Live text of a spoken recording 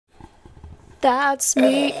That's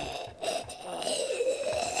me.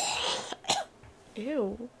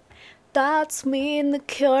 Ew. That's me in the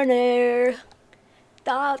corner.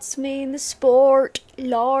 That's me in the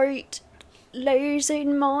spotlight.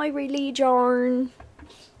 Losing my religion.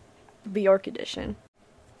 Bjork edition.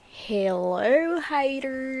 Hello,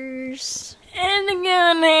 haters. And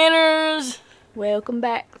again, haters. Welcome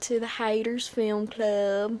back to the Haters Film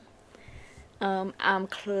Club. I'm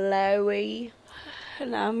Chloe.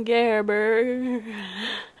 And I'm Gerber.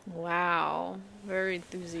 Wow, very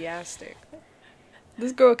enthusiastic.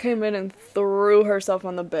 This girl came in and threw herself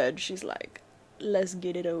on the bed. She's like, let's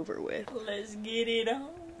get it over with. Let's get it on.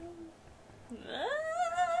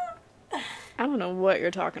 I don't know what you're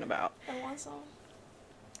talking about. I want some.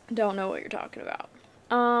 Don't know what you're talking about.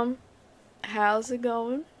 How's it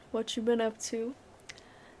going? What you been up to?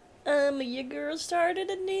 Your girl started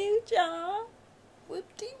a new job.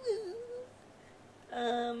 Whoop-de-woo.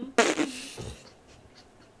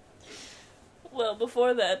 Well,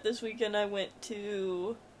 before that, this weekend I went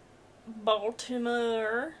to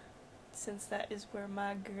Baltimore, since that is where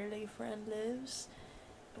my girly friend lives.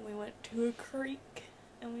 And we went to a creek,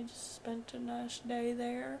 and we just spent a nice day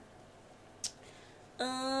there.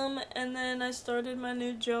 And then I started my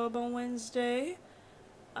new job on Wednesday.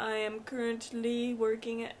 I am currently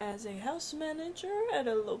working as a house manager at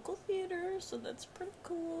a local theater, so that's pretty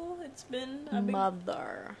cool. I've been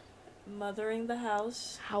mothering the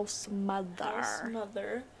house. House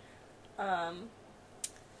mother.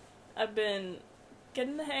 I've been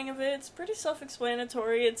getting the hang of it. It's pretty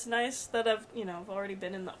self-explanatory. It's nice that I've already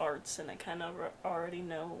been in the arts and I kind of already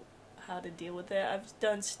know how to deal with it. I've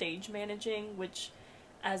done stage managing, which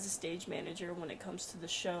as a stage manager, when it comes to the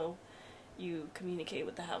show, you communicate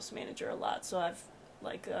with the house manager a lot. So I've,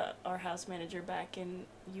 our house manager back in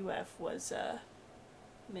UF was,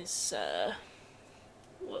 Miss,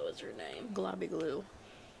 what was her name? Globby Glue.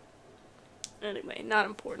 Anyway, not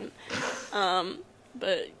important.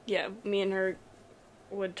 But yeah, me and her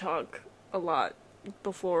would talk a lot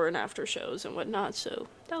before and after shows and whatnot, so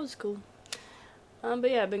that was cool. But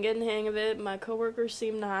yeah, I've been getting the hang of it. My coworkers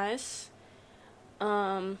seem nice.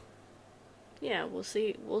 Yeah, we'll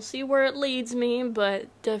see where it leads me, but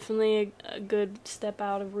definitely a good step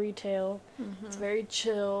out of retail. Mm-hmm. It's very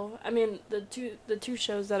chill. I mean, the two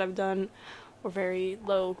shows that I've done were very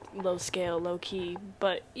low scale, low key,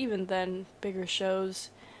 but even then, bigger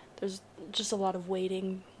shows, there's just a lot of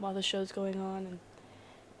waiting while the show's going on, and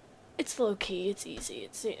it's low key, it's easy.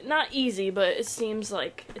 It's not easy, but it seems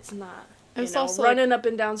like it's not. It's also running up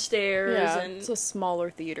and down stairs. Yeah, and it's a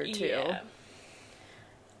smaller theater too. Yeah.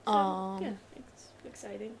 So, yeah, it's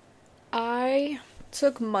exciting. I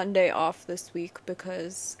took Monday off this week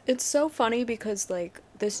because it's so funny because,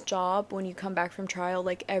 this job, when you come back from trial,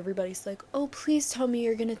 everybody's like, oh, please tell me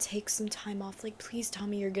you're gonna take some time off. Please tell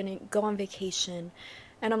me you're gonna go on vacation.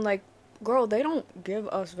 And I'm like, girl, they don't give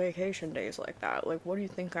us vacation days like that. What do you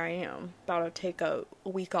think I am? About to take a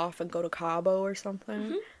week off and go to Cabo or something?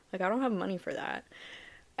 Mm-hmm. I don't have money for that.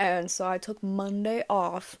 And so I took Monday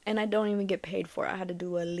off, and I don't even get paid for it. I had to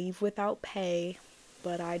do a leave without pay,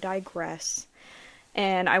 but I digress.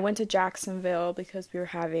 And I went to Jacksonville because we were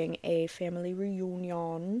having a family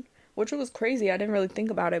reunion, which was crazy. I didn't really think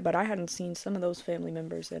about it, but I hadn't seen some of those family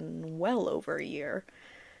members in well over a year.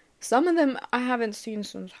 Some of them I haven't seen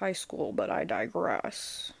since high school, but I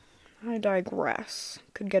digress.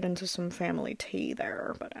 Could get into some family tea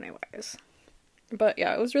there, but anyways. But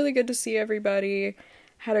yeah, it was really good to see everybody.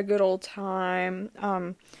 Had a good old time.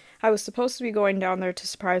 I was supposed to be going down there to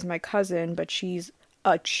surprise my cousin, but she's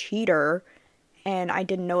a cheater, and I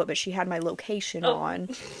didn't know it, but she had my location on.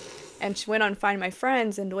 And she went on Find My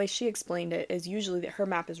Friends, and the way she explained it is usually that her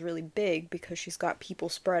map is really big because she's got people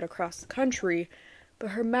spread across the country,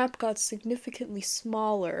 but her map got significantly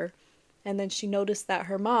smaller, and then she noticed that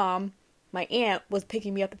her mom, my aunt, was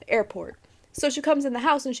picking me up at the airport. So she comes in the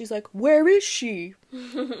house, and she's like, where is she?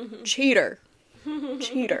 Cheater.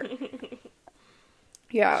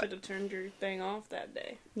 Yeah. Should have turned your thing off that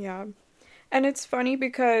day. Yeah. And it's funny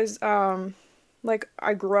because, I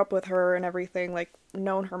grew up with her and everything,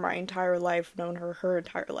 known her my entire life, known her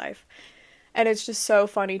entire life. And it's just so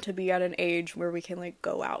funny to be at an age where we can,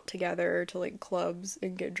 go out together to, clubs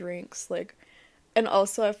and get drinks, and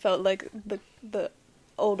also I felt like the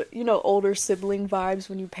older sibling vibes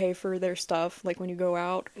when you pay for their stuff, when you go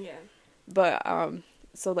out. Yeah. But,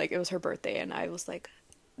 so, it was her birthday, and I was like,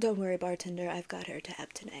 don't worry, bartender, I've got her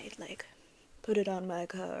tab tonight, put it on my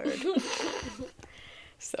card.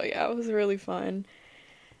 So, yeah, it was really fun.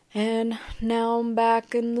 And now I'm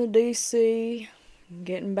back in the DC,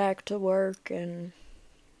 getting back to work, and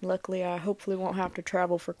Luckily, I hopefully won't have to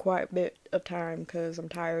travel for quite a bit of time because I'm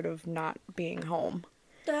tired of not being home.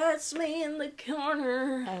 That's me in the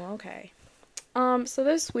corner. Oh, okay. So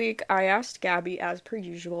this week I asked Gabby, as per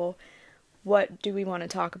usual, what do we want to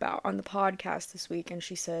talk about on the podcast this week? And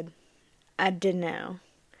she said, I didn't know.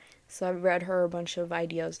 So I read her a bunch of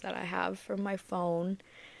ideas that I have from my phone.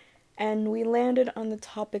 And we landed on the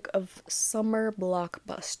topic of summer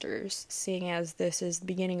blockbusters, seeing as this is the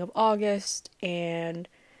beginning of August and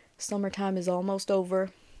summertime is almost over.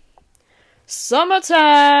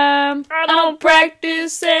 Summertime! I don't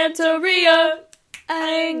practice Santeria. I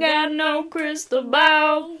ain't got no crystal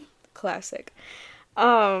ball. Classic.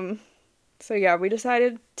 So yeah, we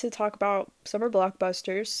decided to talk about summer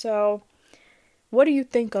blockbusters. So, what do you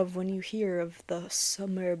think of when you hear of the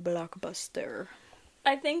summer blockbuster?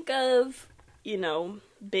 I think of,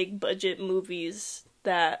 big budget movies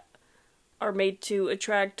that are made to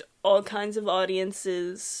attract all kinds of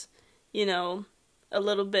audiences, a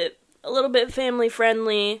little bit family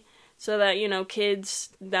friendly, so that, kids,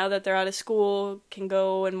 now that they're out of school, can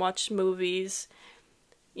go and watch movies.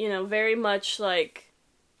 Very much like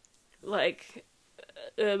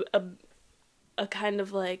a kind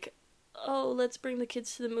of like, oh, let's bring the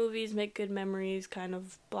kids to the movies, make good memories kind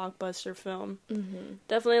of blockbuster film. Mm-hmm.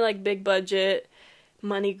 Definitely like big budget,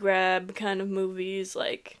 money grab kind of movies,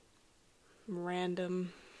 like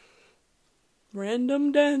random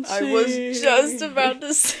dancing. I was just about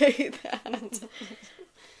to say that.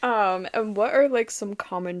 And what are like some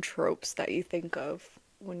common tropes that you think of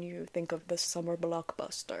when you think of the summer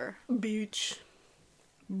blockbuster? Beach.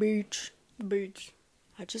 My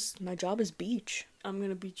job is beach. I'm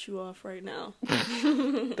gonna beat you off right now.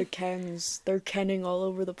 The Kens, they're kenning all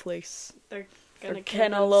over the place. They're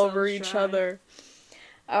ken all over each other.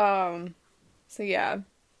 So yeah.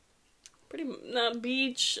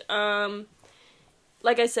 Beach,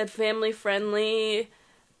 like I said, family friendly.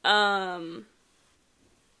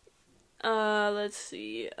 Let's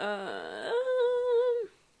see.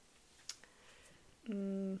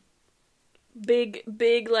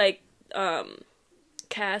 Big like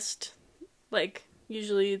cast, like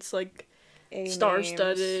usually it's like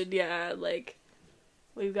star-studded. Yeah, like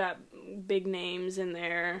we've got big names in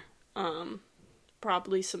there.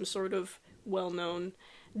 Probably some sort of well-known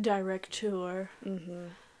director. Mm-hmm.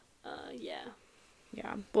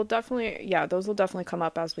 Yeah, well, definitely, those will definitely come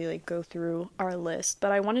up as we like go through our list,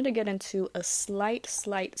 but I wanted to get into a slight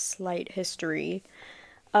history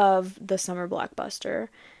of the summer blockbuster.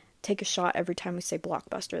 Take a shot every time we say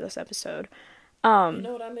blockbuster this episode. You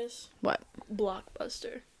know what I miss? What?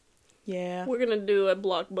 Blockbuster. Yeah. We're gonna do a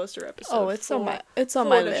blockbuster episode. Oh, it's on my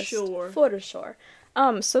list. For sure.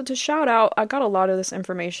 So to shout out, I got a lot of this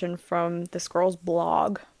information from this girl's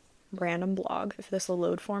blog, random blog, if this will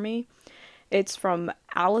load for me. It's from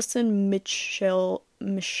Allison Michelle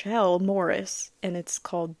Morris, and it's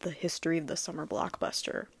called The History of the Summer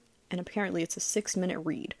Blockbuster. And apparently it's a 6-minute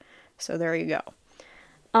read. So there you go.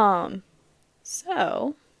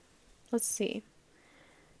 So let's see.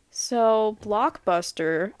 So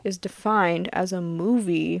blockbuster is defined as a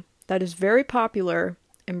movie that is very popular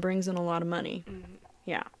and brings in a lot of money. Mm-hmm.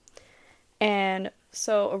 Yeah. And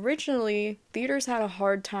so originally, theaters had a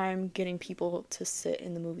hard time getting people to sit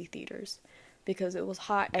in the movie theaters because it was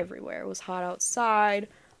hot everywhere. It was hot outside,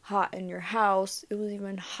 hot in your house. It was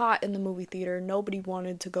even hot in the movie theater. Nobody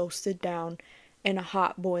wanted to go sit down in a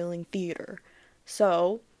hot, boiling theater.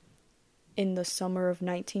 So, in the summer of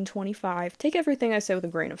 1925, take everything I say with a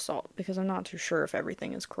grain of salt because I'm not too sure if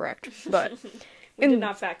everything is correct. But I did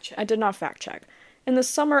not fact check. I did not fact check. In the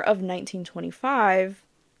summer of 1925,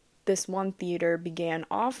 this one theater began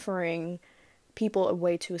offering people a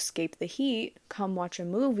way to escape the heat, come watch a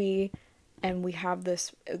movie, and we have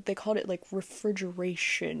this, they called it like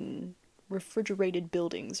refrigerated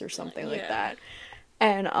buildings or something like that.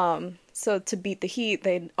 And so to beat the heat,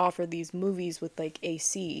 they'd offer these movies with like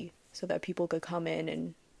AC so that people could come in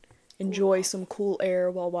and enjoy some cool air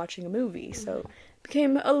while watching a movie. So it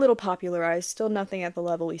became a little popularized, still nothing at the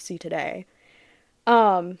level we see today.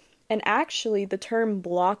 And actually the term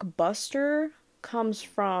blockbuster comes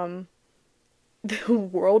from the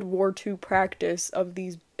World War II practice of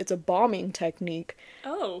these, it's a bombing technique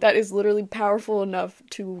that is literally powerful enough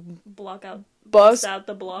to bust out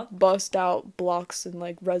the block? Bust out blocks in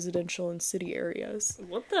like residential and city areas.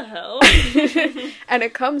 What the hell? And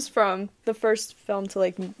it comes from the first film to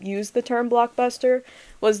like use the term blockbuster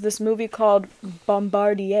was this movie called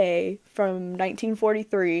Bombardier from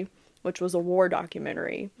 1943, which was a war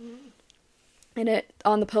documentary. And it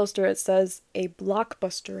on the poster it says a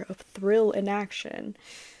blockbuster of thrill and action.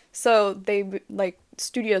 So they like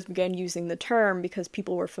studios began using the term because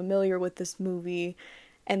people were familiar with this movie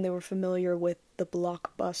and they were familiar with the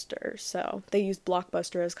blockbuster. So they used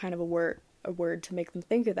blockbuster as kind of a word to make them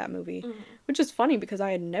think of that movie, which is funny because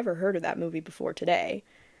I had never heard of that movie before today.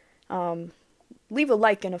 Leave a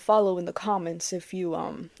like and a follow in the comments if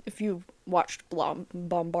you watched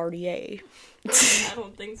Bombardier. I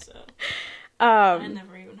don't think so. I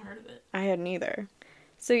never even heard of it. I hadn't either.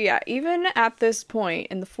 So yeah, even at this point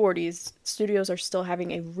in the 40s, studios are still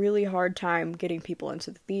having a really hard time getting people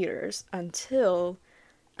into the theaters until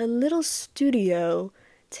a little studio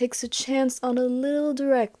takes a chance on a little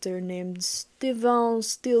director named Steven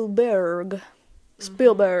Spielberg.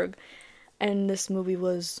 And this movie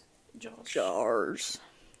was Jaws.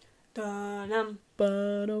 Ba-dum,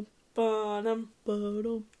 Ba-dum, ba-dum,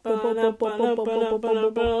 ba-dum, ba-dum, ba-dum, ba-dum,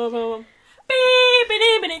 ba-dum, ba-dum.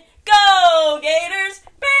 Beep-a-dee-ba-dee. Go Gators!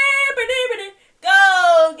 Beep-a-dee-ba-dee.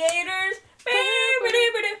 Go Gators!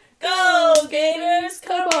 Beep-a-dee-ba-dee. Go Gators!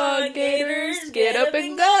 Come on, Gators! Get up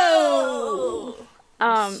and go!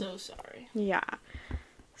 I'm so sorry. Yeah.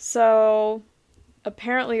 So,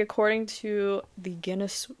 apparently, according to the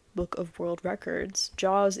Guinness Book of World Records,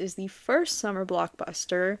 Jaws is the first summer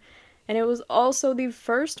blockbuster, and it was also the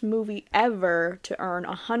first movie ever to earn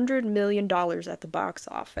 $100 million at the box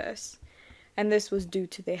office. And this was due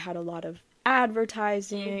to they had a lot of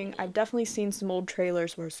advertising. I've definitely seen some old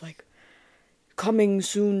trailers where it's like, coming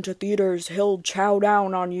soon to theaters, he'll chow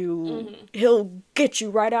down on you. He'll get you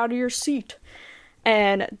right out of your seat.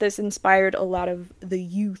 And this inspired a lot of the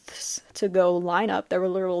youths to go line up. There were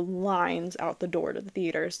little lines out the door to the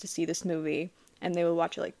theaters to see this movie. And they would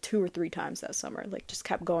watch it like 2 or 3 times that summer. Like, just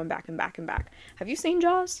kept going back and back and back. Have you seen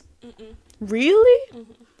Jaws? Really?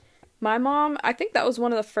 My mom, I think that was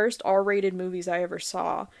one of the first R-rated movies I ever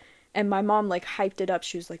saw. And my mom, like, hyped it up.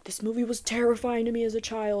 She was like, this movie was terrifying to me as a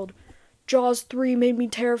child. Jaws 3 made me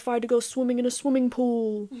terrified to go swimming in a swimming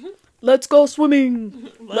pool. Let's go swimming.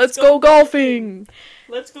 Let's go golfing.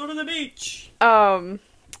 Let's go to the beach. But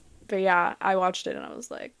yeah, I watched it and I was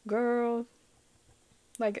like, girl,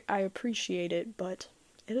 like, I appreciate it, but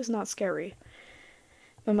it is not scary.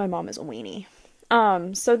 But my mom is a weenie.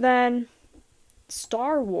 So then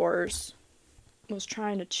Star Wars was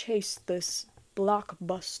trying to chase this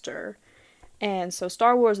blockbuster. And so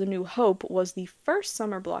Star Wars A New Hope was the first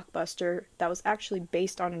summer blockbuster that was actually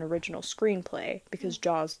based on an original screenplay, because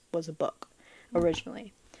Jaws was a book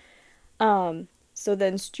originally. So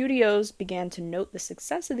then studios began to note the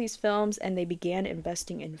success of these films, and they began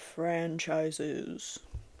investing in franchises.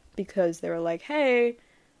 Because they were like, hey,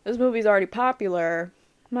 this movie's already popular,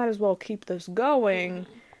 might as well keep this going,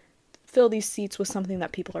 fill these seats with something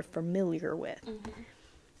that people are familiar with.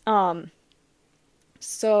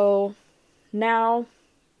 So now,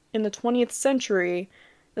 in the 20th century,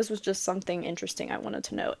 this was just something interesting I wanted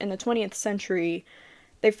to note. In the 20th century,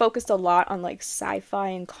 they focused a lot on, like, sci-fi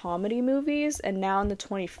and comedy movies, and now in the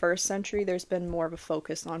 21st century, there's been more of a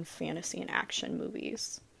focus on fantasy and action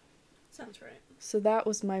movies. Sounds right. So that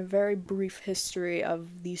was my very brief history of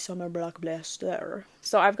the summer blockbuster.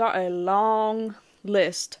 So I've got a long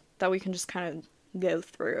list that we can just kind of go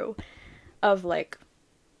through of, like,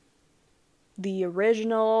 the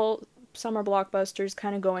original summer blockbusters,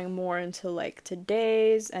 kind of going more into, like,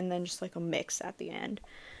 today's, and then just, like, a mix at the end.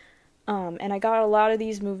 And I got a lot of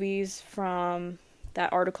these movies from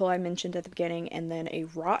that article I mentioned at the beginning, and then a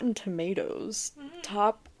Rotten Tomatoes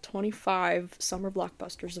top 25 summer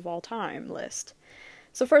blockbusters of all time list.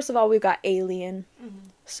 So first of all, we've got Alien,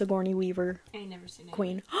 Sigourney Weaver, I ain't never seen it.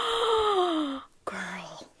 Queen.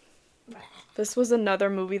 Girl. This was another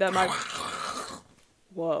movie that my...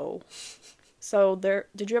 Whoa. So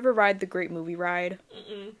did you ever ride the Great Movie Ride?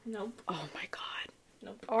 Nope. Oh my god.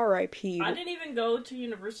 Nope. R.I.P. I didn't even go to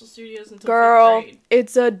Universal Studios until Girl, 5th grade.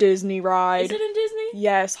 it's a Disney ride. Is it in Disney?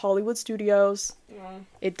 Yes, Hollywood Studios. Well,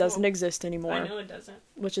 It doesn't exist anymore. I know it doesn't.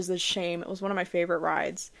 Which is a shame. It was one of my favorite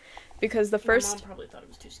rides. Because the My first... mom probably thought it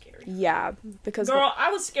was too scary. Yeah, because... Girl, I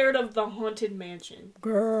was scared of the Haunted Mansion.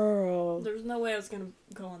 Girl. There's no way I was gonna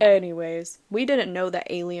go on that. Anyways, we didn't know that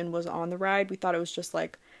Alien was on the ride. We thought it was just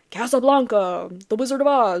like, Casablanca, The Wizard of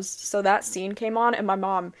Oz. So that scene came on, and my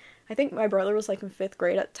mom... I think my brother was, like, in 5th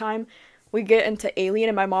grade at the time. We get into Alien,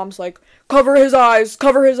 and my mom's like, cover his eyes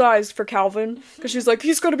for Calvin. Because she's like,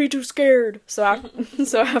 he's gonna be too scared. So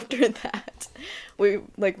after that, we,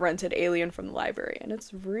 like, rented Alien from the library. And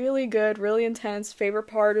it's really good, really intense. Favorite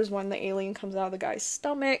part is when the alien comes out of the guy's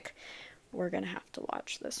stomach. We're gonna have to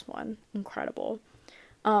watch this one. Incredible.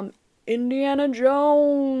 Indiana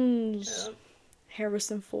Jones. Yep.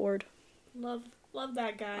 Harrison Ford. Love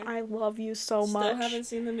that guy. I love you so much. Still haven't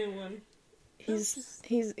seen the new one.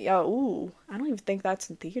 He's yeah, ooh. I don't even think that's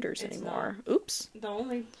in theaters anymore. Not. Oops. The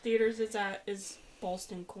only theaters it's at is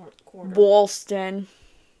Ballston Quarter. Ballston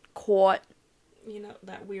Court. You know,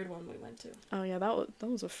 that weird one we went to. Oh yeah, that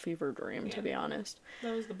was a fever dream, to be honest.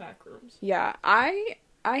 That was the back rooms. Yeah, I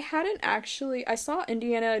hadn't actually... I saw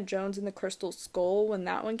Indiana Jones and the Crystal Skull when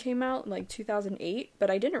that one came out in, like, 2008, but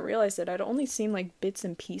I didn't realize that I'd only seen, like, bits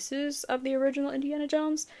and pieces of the original Indiana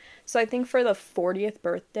Jones. So I think for the 40th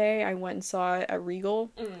birthday, I went and saw it at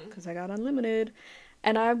Regal, because I got unlimited,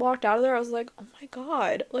 and I walked out of there, I was like, oh my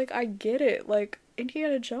god, like, I get it, like,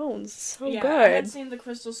 Indiana Jones, so good. I had seen the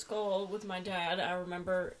Crystal Skull with my dad. I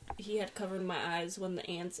remember he had covered my eyes when the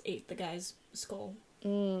ants ate the guy's skull.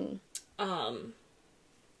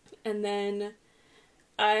 And then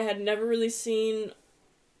I had never really seen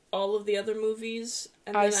all of the other movies,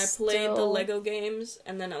 and then I played the Lego games,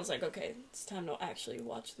 and then I was like, okay, it's time to actually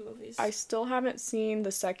watch the movies. I still haven't seen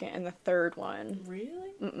the second and the third one.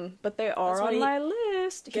 Really? Mm-mm. But they are on my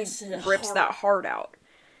list. He rips that heart out.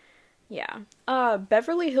 Yeah.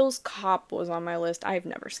 Beverly Hills Cop was on my list. I've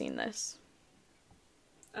never seen this.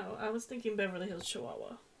 Oh, I was thinking Beverly Hills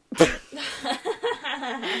Chihuahua.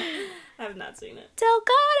 I have not seen it.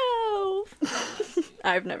 Delgado!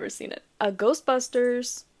 I've never seen it.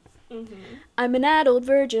 Ghostbusters. I'm an adult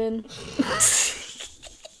virgin.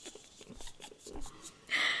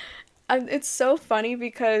 It's so funny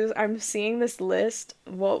because I'm seeing this list,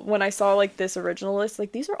 well, when I saw, like, this original list,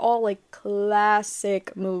 like, these are all, like,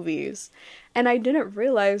 classic movies. And I didn't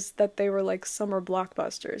realize that they were, like, summer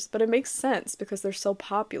blockbusters. But it makes sense because they're so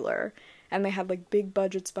popular. And they had, like, big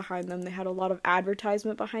budgets behind them. They had a lot of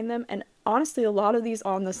advertisement behind them. And honestly, a lot of these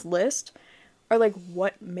on this list are, like,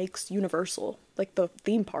 what makes Universal. Like, the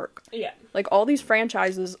theme park. Yeah. Like, all these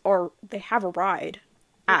franchises they have a ride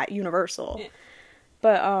at Universal. Yeah.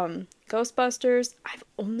 But, Ghostbusters, I've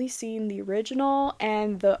only seen the original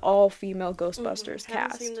and the all-female Ghostbusters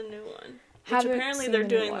cast. Haven't seen the new one. Which apparently they're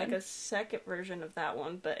doing, like, a second version of that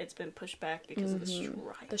one, but it's been pushed back because of the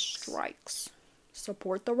strikes. The strikes.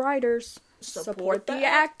 Support the writers. Support the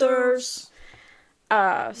actors.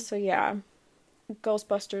 So yeah.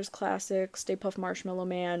 Ghostbusters classic, Stay Puft Marshmallow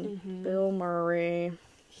Man, Bill Murray.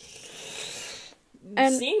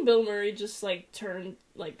 And seeing Bill Murray just, like,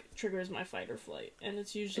 triggers my fight or flight. And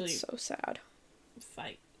it's usually... It's so sad.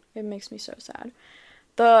 Fight. It makes me so sad.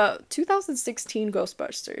 The 2016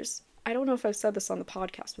 Ghostbusters, I don't know if I've said this on the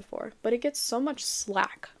podcast before, but it gets so much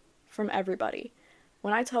slack from everybody.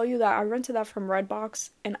 When I tell you that I rented that from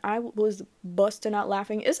Redbox, and I was busting out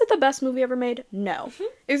laughing. Is it the best movie ever made? No.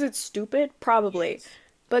 Is it stupid? Probably. Yes.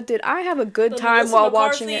 But did I have a good time while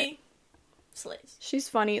watching it? Slays. She's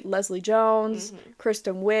funny. Leslie Jones,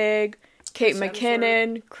 Kristen Wiig, Kate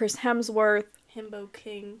McKinnon, Chris Hemsworth. Himbo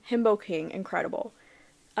King, incredible.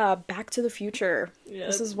 Back to the Future. Yep.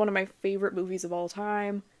 This is one of my favorite movies of all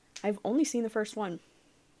time. I've only seen the first one.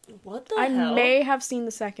 What the hell? I may have seen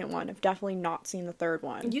the second one. I've definitely not seen the third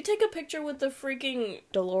one. You take a picture with the freaking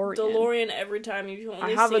DeLorean every time you've only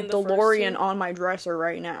I have a DeLorean on my dresser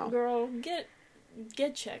right now. Girl, get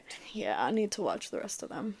checked. Yeah, I need to watch the rest of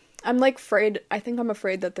them. I'm, like, afraid. I think I'm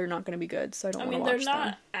afraid that they're not going to be good, so I don't want to watch them. They're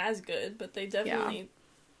not as good, but they definitely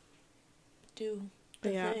do the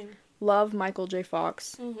thing. Love Michael J.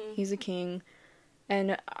 Fox. He's a king.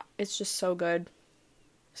 And it's just so good.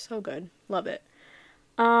 So good. Love it.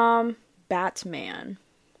 Batman.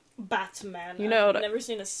 You know I've never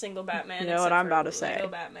seen a single Batman. You know what I'm about to say.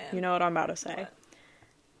 Batman. You know what I'm about to say.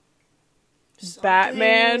 What?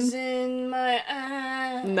 Batman. In my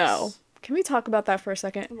ass. No. Can we talk about that for a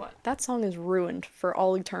second? What? That song is ruined for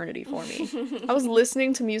all eternity for me. I was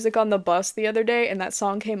listening to music on the bus the other day, and that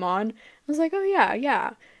song came on. I was like, oh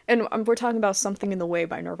yeah. And we're talking about Something in the Way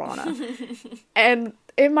by Nirvana. And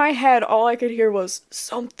in my head, all I could hear was,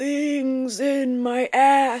 something's in my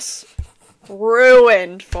ass.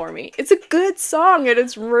 Ruined for me. It's a good song, and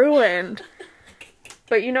it's ruined.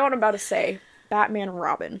 But you know what I'm about to say. Batman and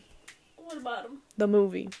Robin. What about him? The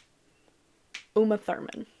movie. Uma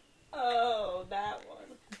Thurman. Oh, that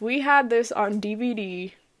one. We had this on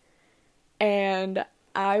DVD, and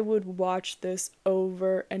I would watch this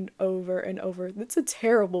over and over and over. It's a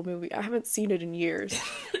terrible movie. I haven't seen it in years.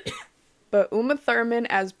 But Uma Thurman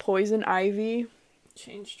as Poison Ivy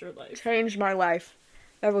changed your life. Changed my life.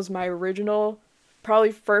 That was my original,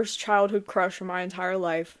 probably first childhood crush of my entire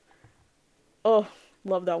life. Oh,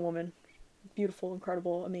 love that woman. Beautiful,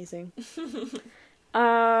 incredible, amazing.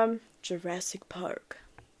 Jurassic Park.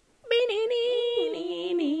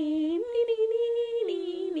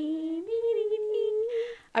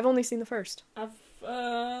 I've only seen the first. I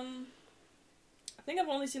think I've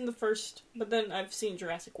only seen the first, but then I've seen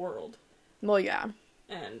Jurassic World. Well, yeah.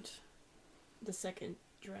 And the second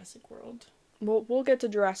Jurassic World. We'll get to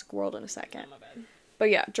Jurassic World in a second. Oh, my bad. But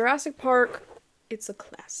yeah, Jurassic Park, it's a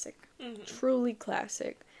classic. Mm-hmm. Truly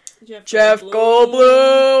classic. Jeff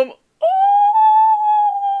Goldblum! Oh!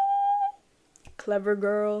 Clever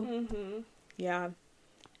girl. Mm-hmm. Yeah.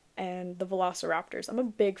 And the Velociraptors. I'm a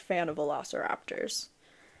big fan of Velociraptors.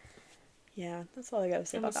 Yeah, that's all I gotta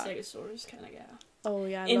say about that. I'm a Stegosaurus kind of guy. Oh,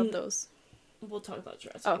 yeah, I love those. We'll talk about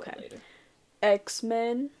Jurassic World later.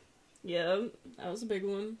 X-Men. Yeah, that was a big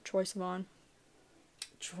one. Troye Sivan.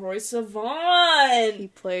 He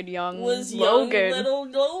played young Logan. Young little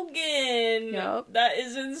Logan. Yep. That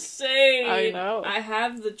is insane. I know. I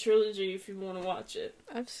have the trilogy if you want to watch it.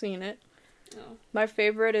 I've seen it. Oh. My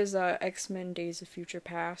favorite is X-Men Days of Future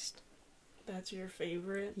Past. That's your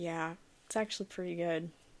favorite? Yeah. It's actually pretty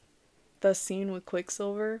good. The scene with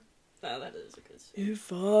Quicksilver. Oh, that is a good scene.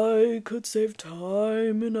 If I could save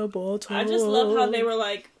time in a bottle. I just love how they were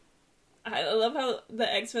like... I love how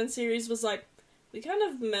the X-Men series was like, we kind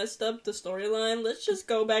of messed up the storyline. Let's just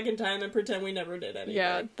go back in time and pretend we never did anything.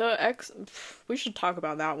 Yeah, we should talk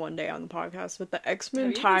about that one day on the podcast. But the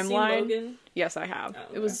X-Men have you timeline. Seen Logan? Yes, I have. Oh,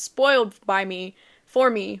 okay. It was spoiled for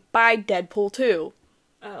me by Deadpool 2.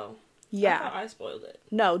 Oh. Yeah. I thought I spoiled it.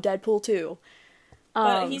 No, Deadpool 2.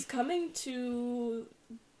 But he's coming to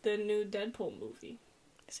the new Deadpool movie.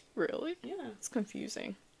 Is he really? Yeah. It's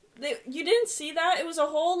confusing. You didn't see that? It was a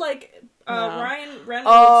whole, like, No. Ryan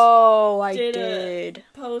Reynolds I did. a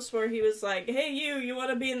post where he was like, hey, you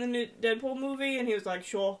want to be in the new Deadpool movie? And he was like,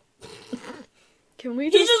 sure. Can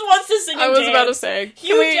we He just wants to sing and dance. I was about to say.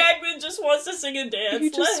 Hugh Jackman just wants to sing and dance.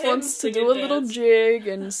 He just wants to do a little jig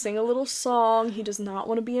and sing a little song. He does not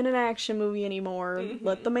want to be in an action movie anymore. Mm-hmm.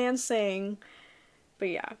 Let the man sing. But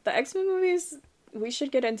yeah, the X-Men movies, we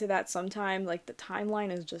should get into that sometime. Like, the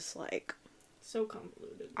timeline is just, like... so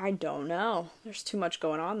convoluted. I don't know. There's too much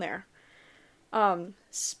going on there.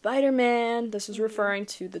 Spider-Man. This is referring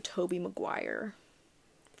to the Tobey Maguire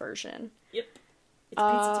version. Yep. It's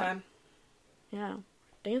pizza time. Yeah.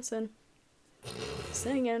 Dancing.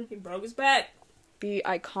 Singing. He broke his back. The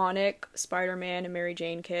iconic Spider-Man and Mary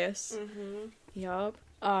Jane kiss. Mm-hmm. Yup.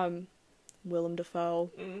 Willem Dafoe.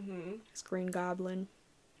 Mm-hmm. His Green Goblin.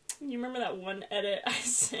 You remember that one edit I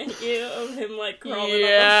sent you of him, like, crawling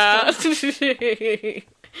up the stairs?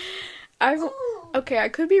 Okay, I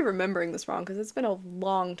could be remembering this wrong, because it's been a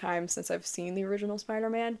long time since I've seen the original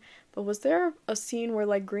Spider-Man, but was there a scene where,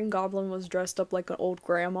 like, Green Goblin was dressed up like an old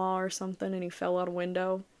grandma or something, and he fell out a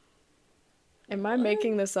window? Am I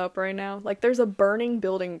making this up right now? Like, there's a burning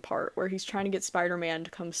building part where he's trying to get Spider-Man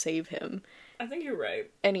to come save him. I think you're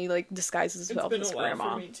right. And he, like, disguises himself as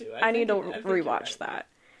grandma. For me too. I need to rewatch that.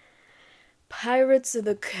 Pirates of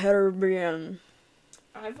the Caribbean.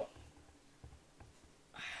 I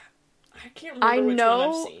can't remember which one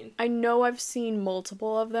I've seen. I know I've seen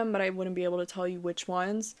multiple of them, but I wouldn't be able to tell you which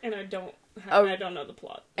ones. And I don't know the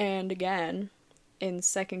plot. And again, in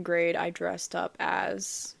second grade, I dressed up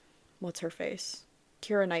as... what's her face?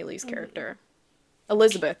 Keira Knightley's character.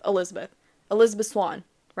 Elizabeth Swann,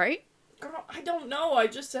 right? Girl, I don't know. I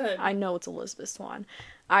just said... I know it's Elizabeth Swann.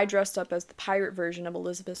 I dressed up as the pirate version of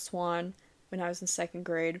Elizabeth Swann when I was in second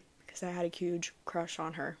grade because I had a huge crush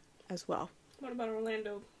on her as well. What about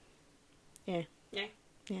Orlando? Yeah.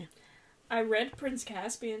 I read Prince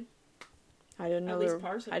Caspian. I didn't know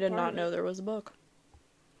I did not know there was a book.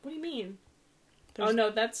 What do you mean? Oh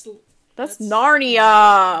no, that's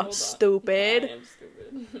Narnia. Stupid. I am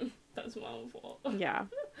stupid. That's my own fault. Yeah.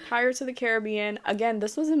 Pirates of the Caribbean. Again,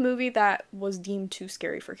 this was a movie that was deemed too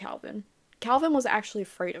scary for Calvin. Calvin was actually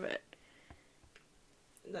afraid of it.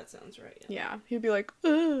 That sounds right. Yeah. He'd be like,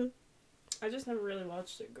 ugh. I just never really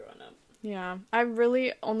watched it growing up. Yeah. I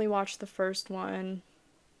really only watched the first one.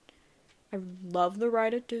 I love the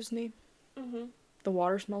ride at Disney. Mm-hmm. The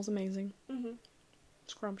water smells amazing. Mm-hmm.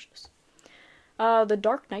 Scrumptious. The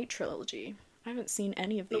Dark Knight trilogy. I haven't seen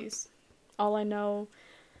any of these. All I know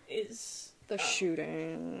is the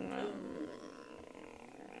shooting.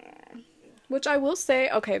 Which I will say,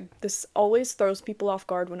 okay, this always throws people off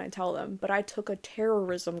guard when I tell them, but I took a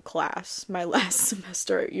terrorism class my last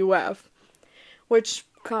semester at UF. Which,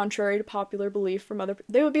 contrary to popular belief from other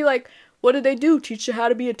they would be like, what did they do? Teach you how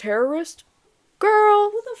to be a terrorist?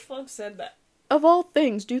 Girl! Who the fuck said that? Of all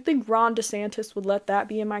things, do you think Ron DeSantis would let that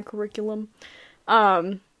be in my curriculum?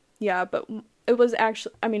 Yeah, but it was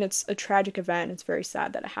actually, I mean, it's a tragic event. It's very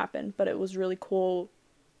sad that it happened, but it was really cool.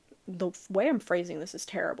 The way I'm phrasing this is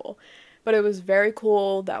terrible, but it was very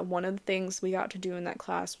cool that one of the things we got to do in that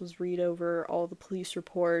class was read over all the police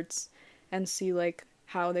reports and see, like,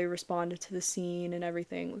 how they responded to the scene and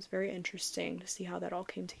everything. It was very interesting to see how that all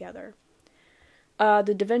came together.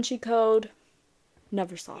 The Da Vinci Code,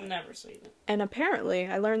 never saw it. Never seen it. And apparently,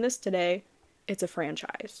 I learned this today, it's a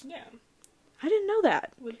franchise. Yeah. I didn't know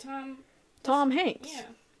that. With Tom Hanks. Yeah.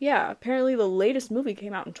 Yeah, apparently the latest movie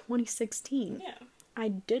came out in 2016. Yeah. I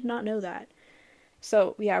did not know that.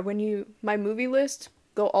 So, yeah, my movie list,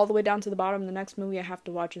 go all the way down to the bottom, the next movie I have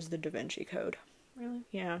to watch is The Da Vinci Code. Really?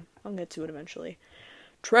 Yeah, I'll get to it eventually.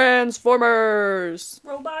 Transformers!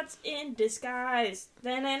 Robots in disguise.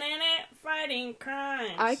 Fighting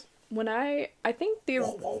crimes. I think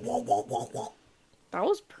that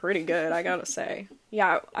was pretty good, I gotta say.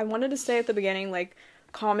 Yeah, I wanted to say at the beginning, like,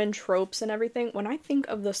 common tropes and everything. When I think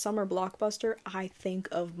of the summer blockbuster, I think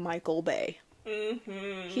of Michael Bay.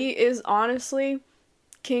 Mm-hmm. He is honestly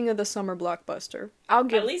king of the summer blockbuster.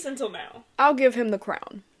 At least until now. I'll give him the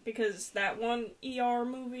crown. Because that one ER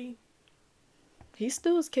movie... He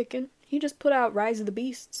still is kicking. He just put out Rise of the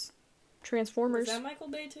Beasts. Transformers. Is that Michael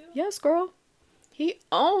Bay too? Yes, girl. He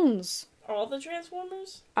owns... all the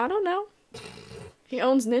Transformers? I don't know. He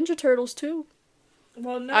owns Ninja Turtles too.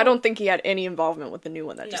 Well, no. I don't think he had any involvement with the new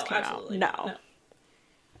one that just came out. No.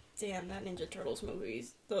 Damn, that Ninja Turtles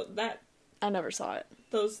movies. I never saw it.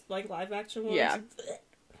 Those, like, live action ones? Yeah.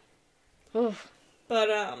 But,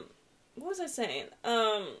 what was I saying?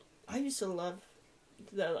 I used to love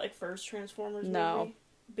the, like, first Transformers movie.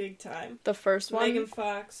 Big time. The first one? Megan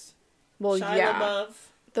Fox. Well, Shia yeah. LaBeouf.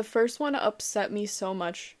 The first one upset me so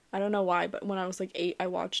much. I don't know why, but when I was, like, 8, I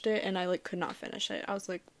watched it, and I, like, could not finish it. I was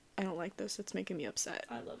like, I don't like this. It's making me upset.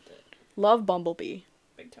 I loved it. Love Bumblebee.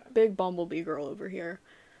 Big time. Big Bumblebee girl over here.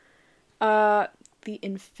 The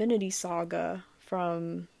Infinity Saga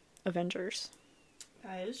from Avengers.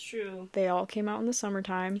 That is true. They all came out in the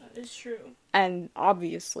summertime. That is true. And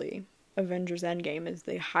obviously, Avengers Endgame is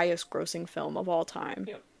the highest grossing film of all time.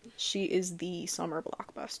 Yep. She is the summer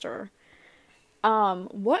blockbuster.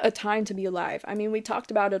 What a time to be alive. I mean, we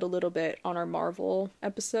talked about it a little bit on our Marvel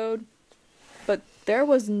episode, but there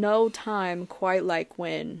was no time quite like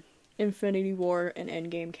when Infinity War and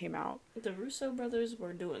Endgame came out. The Russo brothers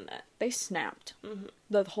were doing that. They snapped. Mm-hmm.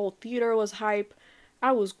 The whole theater was hype.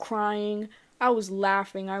 I was crying. I was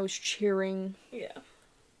laughing. I was cheering. Yeah.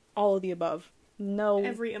 All of the above. No.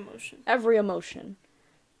 Every emotion. Every emotion.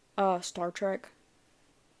 Star Trek.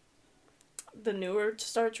 The newer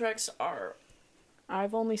Star Treks are...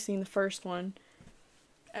 I've only seen the first one.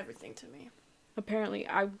 everything to me. Apparently,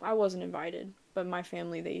 I wasn't invited, but my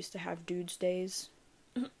family, they used to have dudes' days.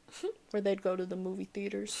 Where they'd go to the movie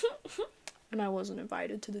theaters. And I wasn't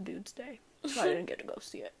invited to the dude's day. So I didn't get to go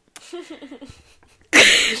see it.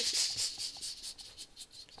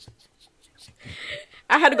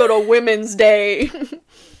 I had to go to Women's Day.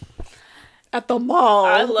 At the mall.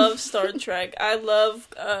 I love Star Trek. I love,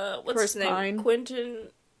 what's Chris his name? Pine. Quentin.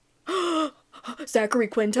 Zachary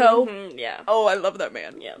Quinto. Mm-hmm, yeah. Oh, I love that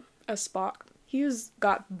man. Yeah. As Spock. He's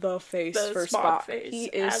got the face The for Spock Spock. face. He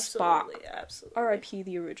is Absolutely, Spock. absolutely. R.I.P.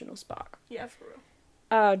 the original Spock. Yeah, for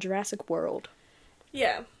real. Jurassic World.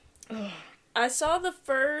 Yeah. I saw the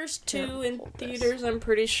first two Here, in hold theaters, this. I'm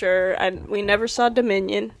pretty sure. We never saw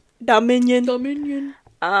Dominion. Dominion.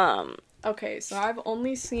 Okay, so I've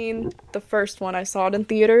only seen the first one. I saw it in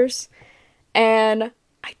theaters. And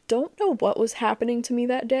I don't know what was happening to me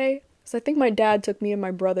that day. So I think my dad took me and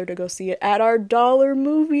my brother to go see it at our dollar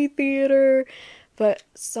movie theater. But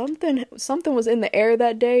something was in the air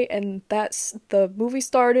that day, and the movie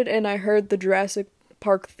started, and I heard the Jurassic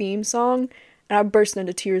Park theme song, and I burst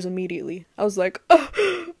into tears immediately. I was like,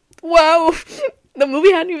 oh, wow, the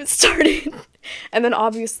movie hadn't even started. And then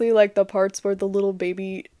obviously, like, the parts where the little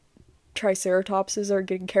baby triceratopses are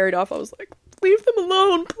getting carried off, I was like, leave them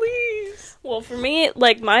alone, please. Well, for me,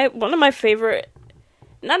 like, one of my favorite,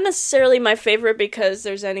 not necessarily my favorite because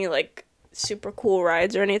there's any, like, super cool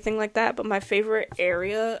rides or anything like that, but my favorite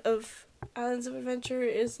area of Islands of Adventure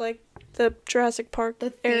is, like, the Jurassic Park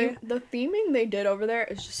area. The theming they did over there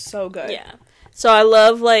is just so good. Yeah. So I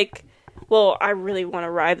love, like, well, I really want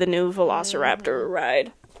to ride the new Velociraptor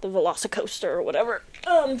ride. The Velocicoaster or whatever.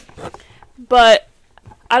 But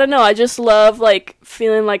I don't know, I just love, like,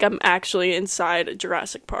 feeling like I'm actually inside a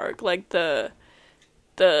Jurassic Park. Like, It's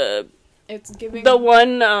giving... the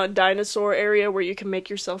one dinosaur area where you can make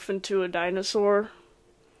yourself into a dinosaur.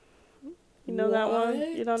 You know that one?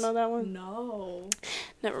 You don't know that one? No.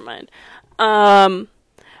 Never mind.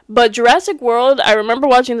 But Jurassic World, I remember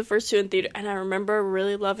watching the first two in theater, and I remember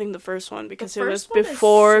really loving the first one because it was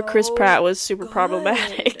before Chris Pratt was super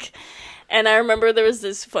problematic. And I remember there was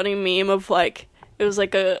this funny meme of, like, it was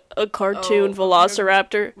like a cartoon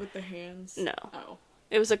Velociraptor. With the hands? No. Oh.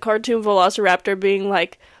 It was a cartoon Velociraptor being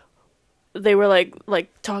like, they were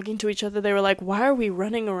like talking to each other. They were like, why are we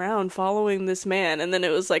running around following this man? And then it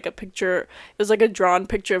was like it was like a drawn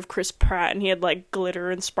picture of Chris Pratt, and he had like glitter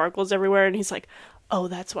and sparkles everywhere, and he's like, oh,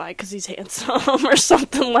 that's why, because he's handsome or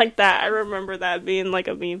something like that. I remember that being like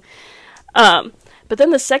a meme. But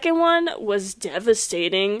then the second one was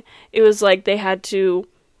devastating. It was like they had to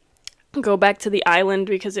go back to the island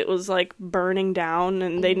because it was like burning down,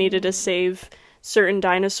 and they needed to save certain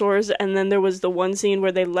dinosaurs. And then there was the one scene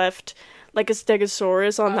where they left like a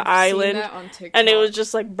stegosaurus on the island, on and it was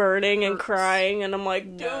just like burning and crying, and I'm like,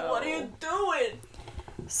 dude, what are you doing?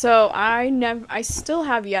 So I still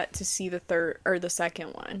have yet to see the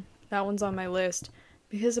second one. That one's on my list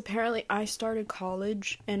because apparently I started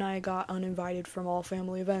college and I got uninvited from all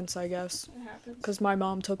family events, I guess. It happens. Because my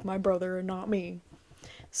mom took my brother and not me.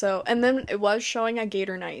 So, and then it was showing at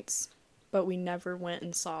Gator Nights, but we never went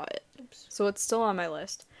and saw it. Oops. So it's still on my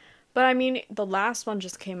list. But I mean, the last one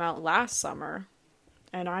just came out last summer,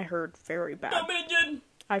 and I heard very bad.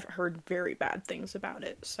 I've heard very bad things about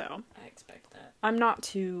it, so I expect that. I'm not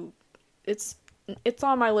too. It's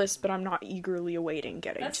on my list, but I'm not eagerly awaiting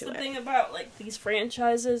getting to it. That's the thing about like these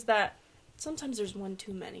franchises, that sometimes there's one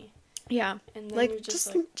too many. Yeah, And then like you're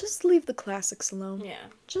just leave the classics alone. yeah.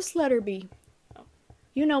 Just let her be. Oh.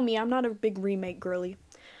 You know me, I'm not a big remake girly.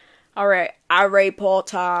 All right, Harry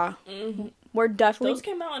Potter. Mm-hmm. We're definitely. Those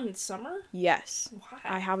came out in summer? Yes, Why?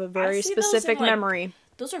 I have a very see those specific in, like, memory.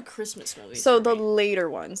 Those are Christmas movies. So for the me. later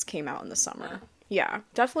ones came out in the summer. Oh. Yeah,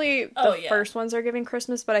 definitely Oh, the yeah. first ones are giving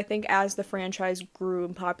Christmas, but I think as the franchise grew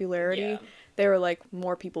in popularity, Yeah. they were like,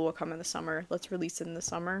 more people will come in the summer. Let's release it in the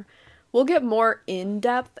summer. We'll get more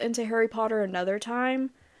in-depth into Harry Potter another time.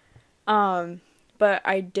 But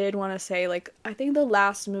I did want to say, like, I think the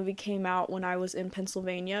last movie came out when I was in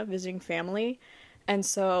Pennsylvania visiting family, and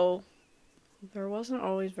so there wasn't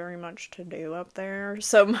always very much to do up there.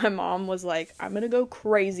 So my mom was like, I'm gonna go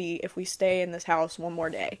crazy if we stay in this house one more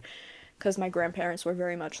day. Because my grandparents were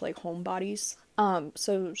very much like homebodies.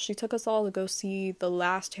 So she took us all to go see the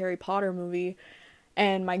last Harry Potter movie.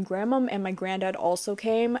 And my grandmom and my granddad also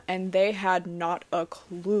came, and they had not a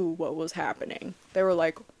clue what was happening. They were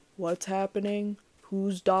like, what's happening?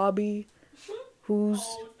 Who's Dobby? Who's...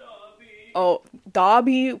 Dobby. Oh,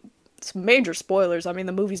 Dobby... It's major spoilers. I mean,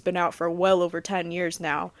 the movie's been out for well over 10 years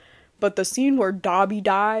now. But the scene where Dobby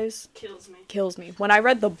dies... Kills me. When I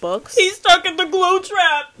read the books... He's stuck in the glow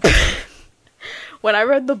trap! When I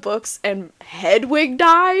read the books and Hedwig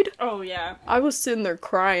died... Oh, yeah. I was sitting there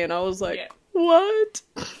crying. I was like, Yeah. what?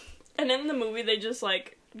 And in the movie, they just,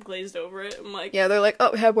 like, glazed over it. I'm like... Yeah, they're like,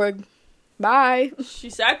 oh, Hedwig. Bye.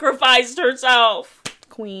 She sacrificed herself!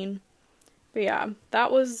 Queen. But yeah,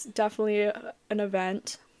 that was definitely an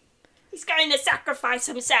event. He's going to sacrifice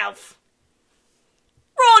himself!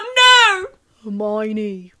 Oh, no!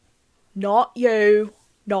 Hermione. Not you.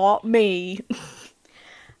 Not me.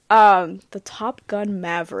 The Top Gun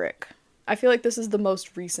Maverick. I feel like this is the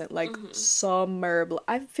most recent, like, summer...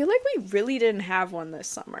 I feel like we really didn't have one this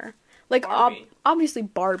summer. Like, Barbie. Obviously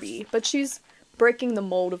Barbie, but she's breaking the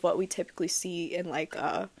mold of what we typically see in, like,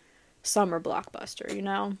 a summer blockbuster, you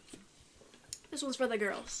know? This one's for the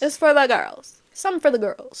girls. It's for the girls. Some for the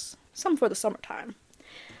girls. Some for the summertime.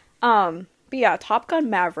 But yeah, Top Gun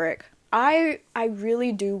Maverick. I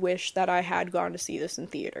really do wish that I had gone to see this in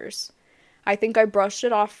theaters. I think I brushed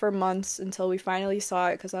it off for months until we finally saw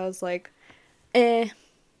it, because I was like, I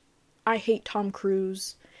hate Tom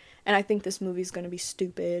Cruise, and I think this movie's gonna be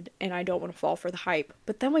stupid, and I don't want to fall for the hype.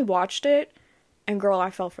 But then we watched it, and girl, I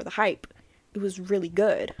fell for the hype. It was really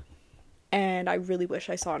good, and I really wish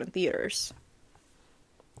I saw it in theaters.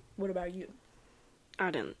 What about you? I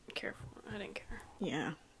didn't care.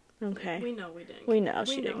 Yeah. Okay. We know we didn't. We know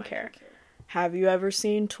she didn't care. Have you ever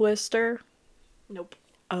seen Twister? Nope.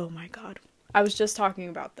 Oh my god. I was just talking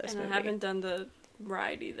about this And movie. I haven't done the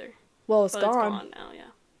ride either. Well, it's But gone. it's gone now, yeah.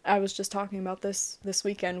 I was just talking about this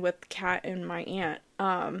weekend with Kat and my aunt.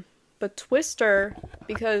 But Twister,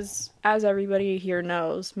 because as everybody here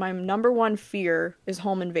knows, my number one fear is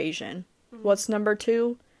home invasion. Mm-hmm. What's number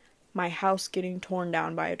two? My house getting torn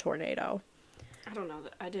down by a tornado. I don't know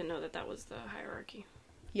that. I didn't know that was the hierarchy.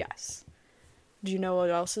 Yes. Do you know what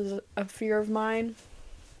else is a fear of mine?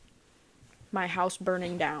 My house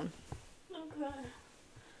burning down.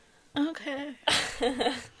 Okay.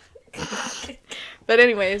 But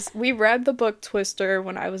anyways, we read the book Twister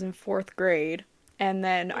when I was in 4th grade, and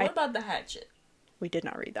then What about the hatchet? we did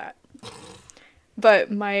not read that.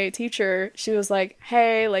 But my teacher, she was like,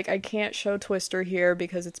 hey, like, I can't show Twister here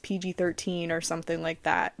because it's PG-13 or something like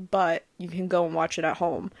that, but you can go and watch it at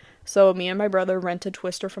home. So me and my brother rented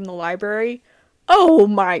Twister from the library. Oh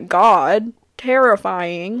my god,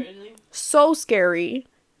 terrifying. Really? So scary.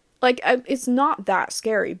 Like, it's not that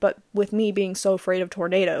scary, but with me being so afraid of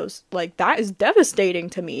tornadoes, like, that is devastating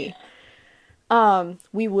to me. Yeah.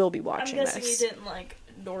 We will be watching this. I'm guessing you didn't like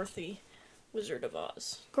Dorothy, Wizard of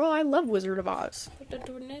Oz. Girl, I love Wizard of Oz. But the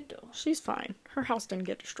tornado. She's fine. Her house didn't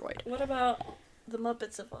get destroyed. What about the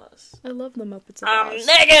Muppets of Oz? I love the Muppets of Oz. I'm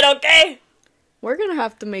naked, okay? We're gonna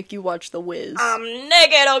have to make you watch The Wiz. I'm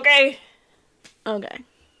naked, okay? Okay.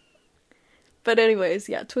 But anyways,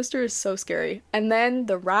 yeah, Twister is so scary. And then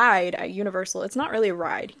the ride at Universal, it's not really a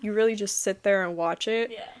ride. You really just sit there and watch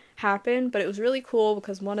it happen. But it was really cool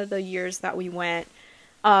because one of the years that we went,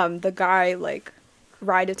 the guy, like,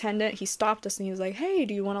 ride attendant, he stopped us and he was like, hey,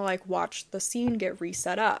 do you want to, like, watch the scene get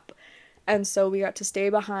reset up? And so we got to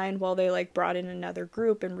stay behind while they, like, brought in another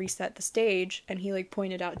group and reset the stage. And he, like,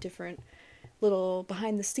 pointed out different little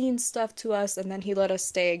behind the scenes stuff to us, and then he let us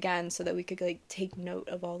stay again so that we could, like, take note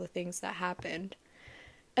of all the things that happened.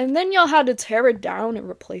 And then y'all had to tear it down and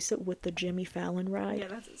replace it with the Jimmy Fallon ride. Yeah,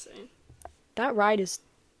 that's insane. That ride is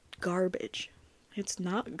garbage. It's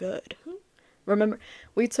not good. Remember,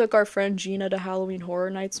 we took our friend Gina to Halloween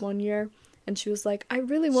Horror Nights one year, and she was like, I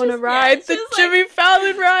really want to ride the Jimmy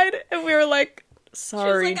Fallon ride, and we were like,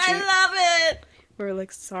 sorry, Gina. I love it! We were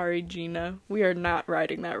like, sorry, Gina. We are not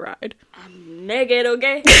riding that ride. I'm naked,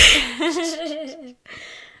 okay?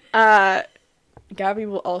 Gabby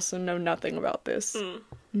will also know nothing about this.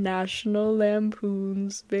 National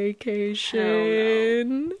Lampoon's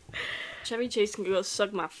Vacation. No. Chevy Chase can go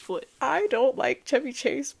suck my foot. I don't like Chevy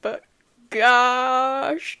Chase, but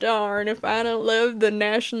gosh darn if I don't love the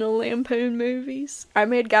National Lampoon movies. I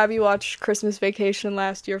made Gabby watch Christmas Vacation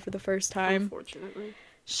last year for the first time. Unfortunately.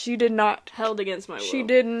 She did not. Held against my will. She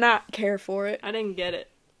did not care for it. I didn't get it.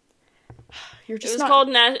 You're just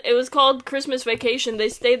It was called Christmas Vacation. They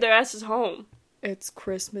stayed their asses home. It's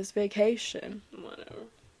Christmas Vacation. Whatever.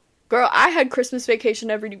 Girl, I had Christmas Vacation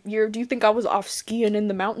every year. Do you think I was off skiing in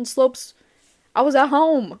the mountain slopes? I was at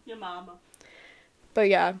home. Your mama. But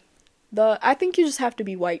yeah, I think you just have to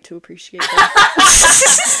be white to appreciate that.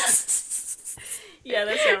 Yeah,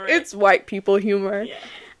 that's not right. It's white people humor.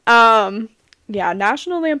 Yeah. Yeah,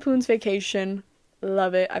 National Lampoon's Vacation.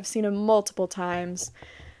 Love it. I've seen it multiple times.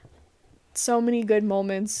 So many good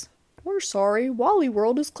moments. We're sorry, Wally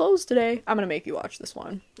World is closed today. I'm gonna make you watch this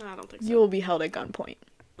one. I don't think so. You will be held at gunpoint.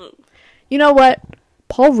 Oh. You know what?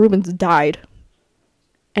 Paul Rubens died.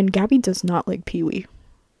 And Gabby does not like Pee-wee.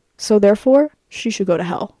 So therefore, she should go to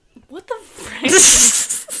hell. What the frick?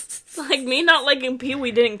 Like, me not liking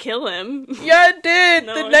Pee-wee didn't kill him. Yeah, it did.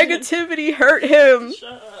 No, the negativity hurt him.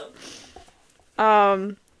 Shut up.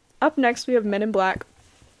 Up next we have Men in Black.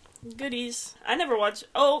 Goodies. I never watched...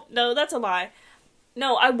 Oh, no, that's a lie.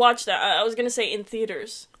 No, I watched that. I was gonna say in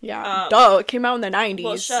theaters. Yeah. Duh, it came out in the 90s.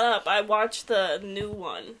 Well, shut up. I watched the new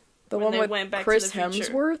one. The one with Chris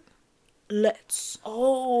Hemsworth? Let's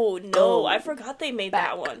no. go I forgot they made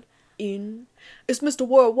that one. It's Mr.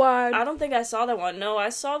 Worldwide. I don't think I saw that one. No, I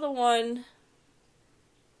saw the one...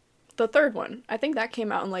 The third one. I think that came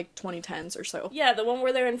out in, like, 2010s or so. Yeah, the one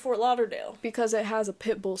where they're in Fort Lauderdale. Because it has a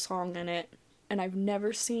Pitbull song in it. And I've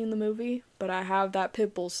never seen the movie, but I have that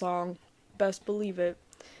Pitbull song. Best believe it.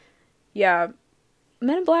 Yeah.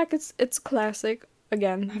 Men in Black, it's classic.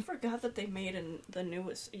 Again. I forgot that they made the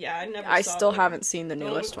newest... Yeah, I still haven't seen the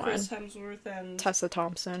newest one. Chris Hemsworth and... Tessa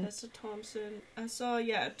Thompson. I saw,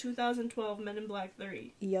 2012 Men in Black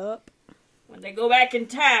 3. Yup. When they go back in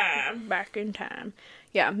time. Back in time.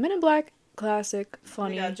 Yeah, Men in Black, classic,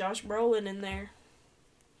 funny. They got Josh Brolin in there.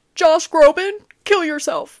 Josh Groban, kill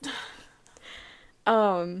yourself.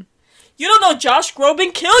 You don't know Josh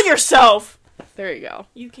Groban, kill yourself! There you go.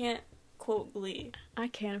 You can't quote Glee. I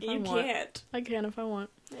can if I want. You can't. I can if I want.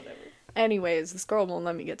 Whatever. Anyways, this girl won't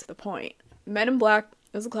let me get to the point. Men in Black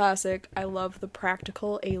is a classic. I love the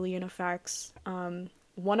practical alien effects.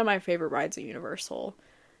 One of my favorite rides at Universal.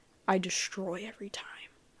 I destroy every time.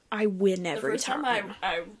 I win every time. The first time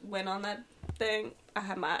I went on that thing, I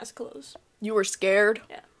had my eyes closed. You were scared?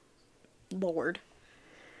 Yeah. Lord.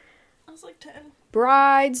 I was like 10.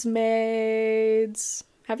 Bridesmaids.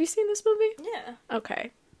 Have you seen this movie? Yeah.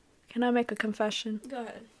 Okay. Can I make a confession? Go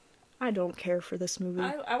ahead. I don't care for this movie.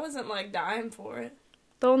 I wasn't, like, dying for it.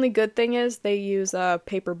 The only good thing is they use a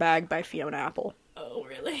Paper Bag by Fiona Apple. Oh,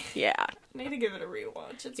 really? Yeah. I need to give it a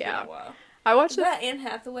rewatch. It's been a while. I watched it. Is that Anne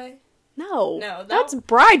Hathaway? No. No, that's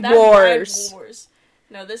Bride Wars. Bride Wars.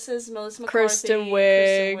 No, this is Melissa McCarthy. Kristen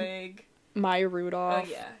Wiig. Maya Rudolph.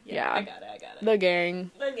 Oh, yeah. I got it. The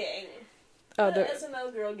gang. The gang. The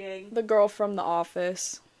SNL girl gang. The girl from The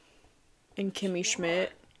Office. And Kimmy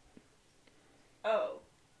Schmidt. Oh.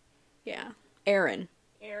 Yeah. Erin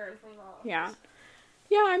Erin from The Office. Yeah.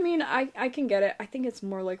 Yeah, I mean, I can get it. I think it's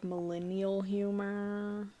more like millennial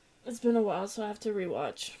humor. It's been a while, so I have to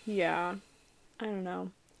rewatch. Yeah. I don't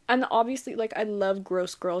know. And obviously, like, I love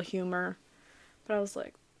gross girl humor. But I was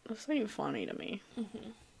like, that's not even funny to me. Mm-hmm.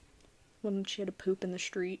 When she had to poop in the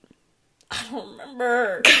street. I don't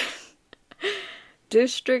remember.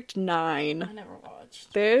 District 9. I never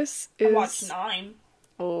watched. This is... I watched 9.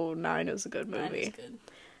 Oh, 9 is a good movie. 9 is good.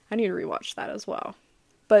 I need to rewatch that as well.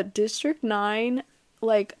 But District 9,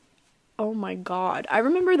 like, oh my god. I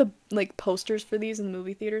remember the, like, posters for these in the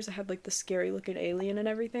movie theaters. It had, like, the scary-looking alien and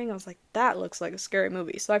everything. I was like, that looks like a scary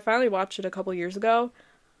movie. So I finally watched it a couple years ago.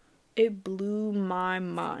 It blew my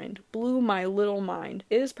mind. Blew my little mind.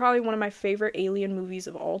 It is probably one of my favorite alien movies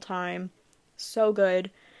of all time. So good.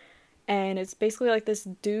 And it's basically like this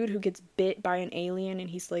dude who gets bit by an alien and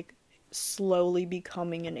he's like slowly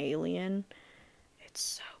becoming an alien. It's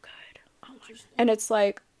so good. Oh my. And it's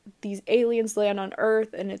like these aliens land on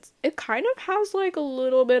Earth and it kind of has like a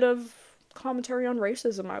little bit of commentary on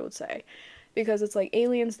racism, I would say. Because it's like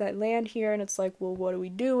aliens that land here and it's like, well, what do we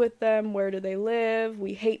do with them? Where do they live?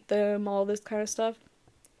 We hate them, all this kind of stuff.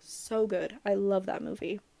 So good. I love that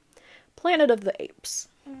movie. Planet of the Apes.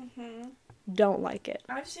 Mm-hmm. Don't like it.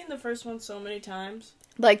 I've seen the first one so many times.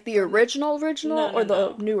 Like the original No, or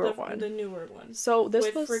the newer one? The newer one. So this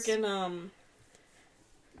with was... freaking,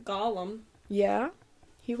 Gollum. Yeah,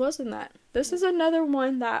 he was in that. This is another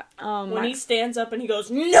one that, when he stands up and he goes,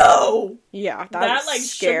 "No!" Yeah, that is like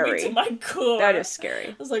scary. shook me to my core. That is scary.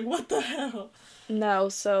 I was like, what the hell? No,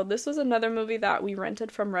 so this was another movie that we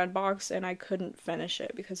rented from Redbox and I couldn't finish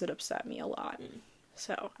it because it upset me a lot.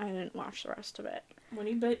 So I didn't watch the rest of it. When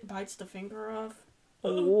he bites the finger off.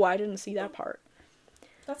 Oh, I didn't see that part.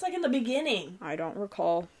 That's like in the beginning. I don't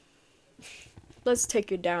recall. Let's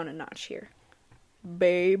take you down a notch here.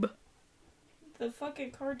 Babe. The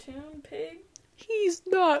fucking cartoon pig? He's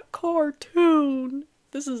not cartoon.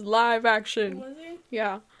 This is live action. Was he?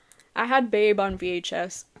 Yeah. I had Babe on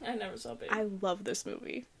VHS. I never saw Babe. I love this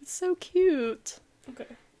movie. It's so cute. Okay.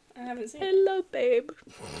 I haven't seen it. I love Babe.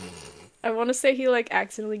 I want to say he, like,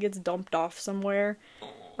 accidentally gets dumped off somewhere.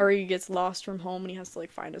 Or he gets lost from home and he has to,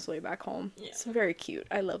 like, find his way back home. Yeah. It's very cute.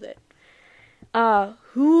 I love it.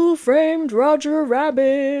 Who Framed Roger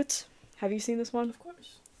Rabbit? Have you seen this one? Of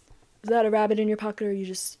course. Is that a rabbit in your pocket or are you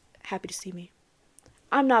just happy to see me?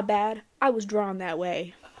 I'm not bad. I was drawn that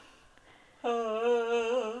way.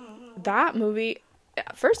 That movie,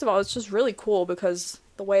 first of all, it's just really cool because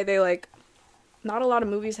the way they, like, not a lot of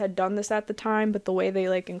movies had done this at the time, but the way they,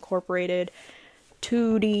 like, incorporated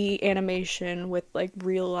 2D animation with, like,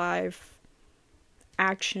 real life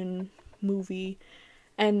action movie.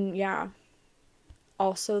 And, yeah,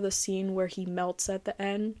 also the scene where he melts at the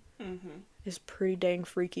end is pretty dang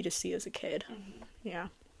freaky to see as a kid. Yeah.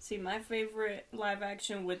 See, my favorite live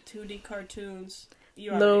action with 2D cartoons...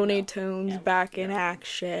 Looney Tunes back in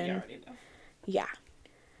action. You already know. Yeah.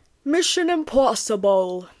 Mission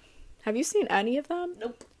Impossible. Have you seen any of them?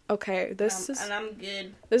 Nope. Okay, And I'm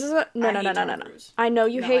good. This is a... No. I know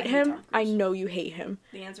you hate him. I know you hate him.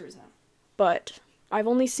 The answer is no. But I've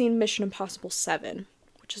only seen Mission Impossible 7,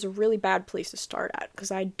 which is a really bad place to start at, because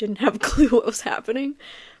I didn't have a clue what was happening.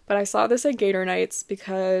 But I saw this at Gator Nights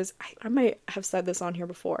because... I might have said this on here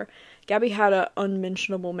before. Gabby had an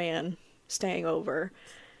unmentionable man staying over,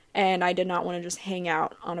 and I did not want to just hang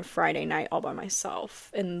out on a Friday night all by myself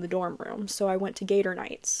in the dorm room, so I went to Gator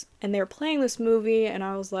Nights, and they were playing this movie, and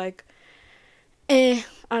I was like, I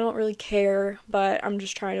don't really care, but I'm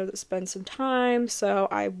just trying to spend some time, so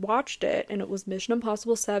I watched it, and it was Mission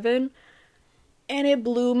Impossible 7, and it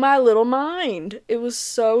blew my little mind. It was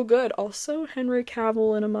so good. Also, Henry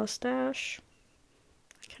Cavill in a mustache.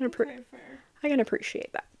 I can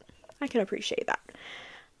appreciate that. I can appreciate that.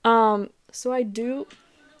 So I do...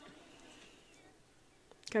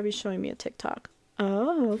 Gabby's showing me a TikTok.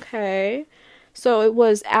 Oh, okay. So it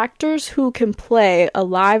was actors who can play a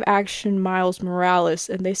live-action Miles Morales,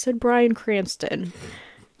 and they said Bryan Cranston.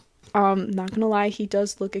 Not gonna lie, he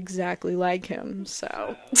does look exactly like him,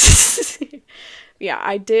 so... Yeah,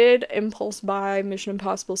 I did impulse buy Mission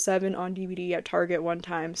Impossible 7 on DVD at Target one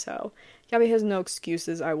time, so... Gabby has no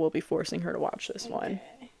excuses. I will be forcing her to watch this one.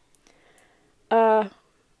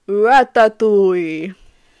 Ratatouille.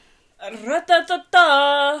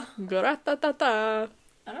 Ratatata. Gratata.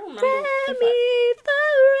 I don't remember. Tell me the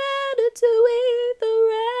ratatouille, the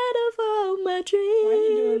rat of all my dreams. Why are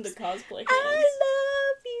you doing the cosplay hands? I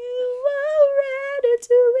love you, oh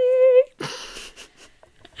ratatouille.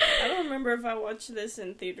 I don't remember if I watched this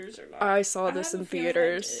in theaters or not. I saw this in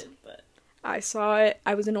theaters. I saw it.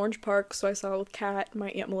 I was in Orange Park, so I saw it with Kat, my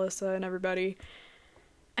Aunt Melissa, and everybody.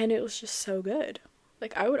 And it was just so good.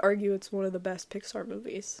 Like, I would argue it's one of the best Pixar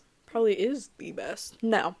movies. Probably is the best.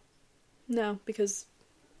 No. No, because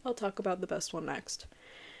I'll talk about the best one next.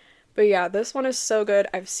 But yeah, this one is so good.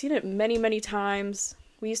 I've seen it many, many times.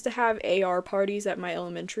 We used to have AR parties at my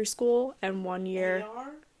elementary school, and one year... AR?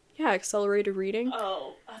 Yeah, accelerated reading.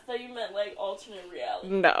 Oh, I thought you meant, like, alternate reality.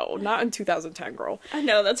 No, not in 2010, girl. I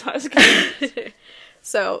know, that's why I was confused.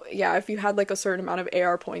 So, yeah, if you had, like, a certain amount of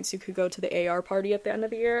AR points, you could go to the AR party at the end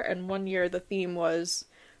of the year, and one year the theme was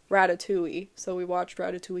Ratatouille. So we watched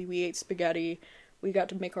Ratatouille, we ate spaghetti, we got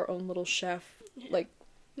to make our own little chef, like...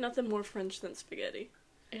 Nothing more French than spaghetti.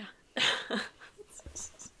 Yeah.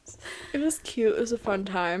 It was cute, it was a fun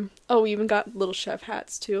time. Oh, we even got little chef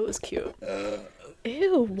hats, too, it was cute.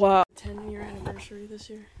 Ew, wow. 10-year anniversary this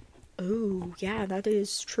year. Ooh, yeah, that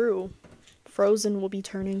is true. Frozen will be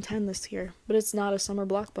turning 10 this year, but it's not a summer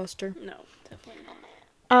blockbuster. No, definitely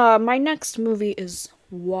not. My next movie is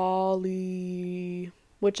WALL-E,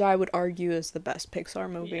 which I would argue is the best Pixar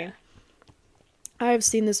movie. Yeah. I have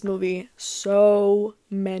seen this movie so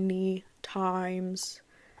many times.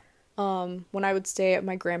 When I would stay at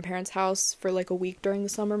my grandparents' house for like a week during the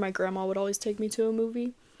summer, my grandma would always take me to a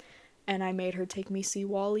movie, and I made her take me see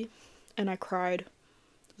WALL-E, and I cried.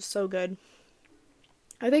 It was so good.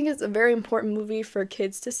 I think it's a very important movie for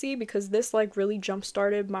kids to see because this like really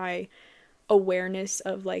jump-started my awareness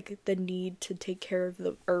of like the need to take care of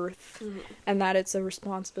the earth, and that it's a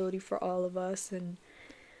responsibility for all of us, and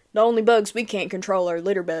the only bugs we can't control are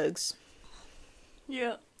litter bugs.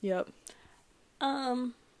 Yeah. Yep.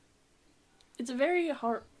 It's a very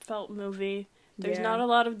heartfelt movie. There's Yeah. not a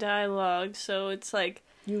lot of dialogue, so it's like...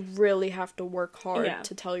 You really have to work hard Yeah.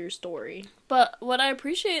 to tell your story. But what I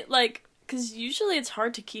appreciate, like, because usually it's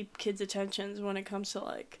hard to keep kids' attentions when it comes to,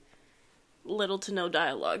 like, little to no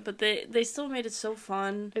dialogue, but they still made it so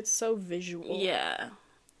fun. It's so visual. Yeah.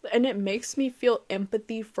 And it makes me feel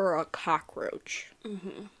empathy for a cockroach.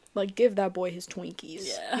 Mm-hmm. Like, give that boy his Twinkies.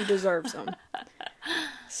 Yeah. He deserves them.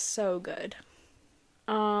 So good.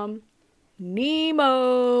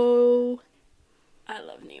 Nemo. I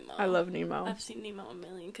love Nemo. I love Nemo. I've seen Nemo a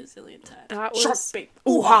million gazillion times. That was... Shark bait.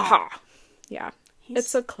 Ooh ha ha. Yeah. He's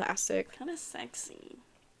It's a classic. kind of sexy.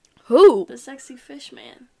 Who? The sexy fish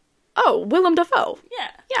man. Oh, Willem Dafoe. Yeah.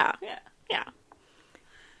 Yeah. Yeah. Yeah.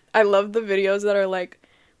 I love the videos that are like,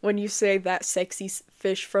 when you say that sexy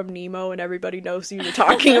fish from Nemo and everybody knows who you're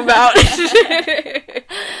talking about.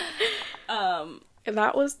 And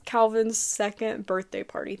that was Calvin's second birthday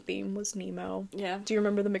party theme was Nemo. Yeah. Do you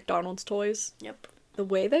remember the McDonald's toys? Yep. The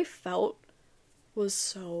way they felt was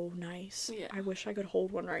so nice. Yeah. I wish I could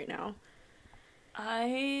hold one right now.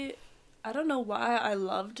 I don't know why I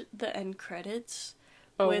loved the end credits.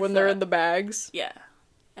 Oh, with, when they're in the bags? Yeah.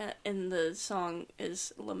 And the song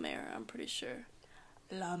is La Mer, I'm pretty sure.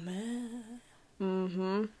 La Mer.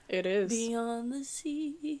 Mm-hmm. It is. Beyond the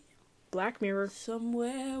sea. Black Mirror.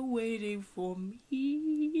 Somewhere waiting for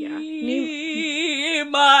me. Yeah.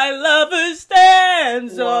 My lover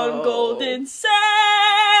stands Whoa. on golden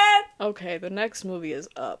sand. Okay, the next movie is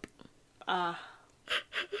Up. I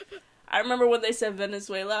remember when they said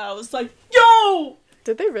Venezuela, I was like, yo!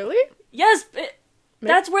 Did they really? Yes,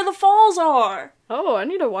 that's where the falls are. Oh, I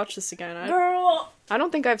need to watch this again. Girl, I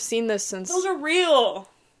don't think I've seen this since... those are real.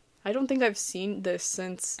 I don't think I've seen this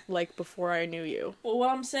since, like, before I knew you. Well,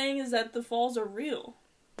 what I'm saying is that the falls are real.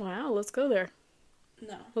 Wow, let's go there.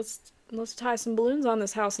 No. Let's tie some balloons on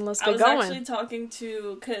this house and let's I get was going. actually talking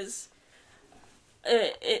to, because,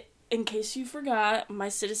 in case you forgot, my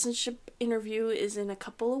citizenship interview is in a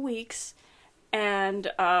couple of weeks,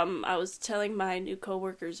 and I was telling my new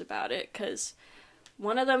coworkers about it, because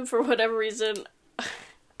one of them, for whatever reason,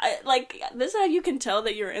 this is how you can tell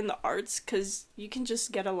that you're in the arts, because you can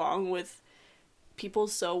just get along with people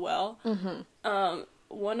so well. Mm-hmm.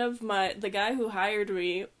 One of the guy who hired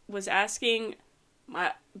me was asking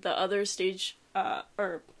the other stage,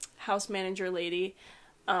 or house manager lady,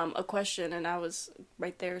 a question, and I was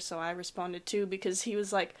right there, so I responded too, because he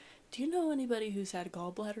was like, do you know anybody who's had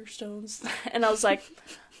gallbladder stones? And I was like,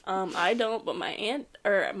 I don't, but my aunt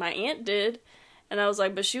did. And I was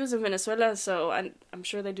like, but she was in Venezuela, so I'm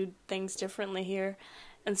sure they do things differently here.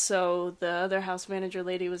 And so the other house manager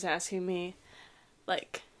lady was asking me,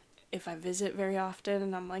 like, if I visit very often,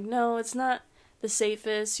 and I'm like, no, it's not the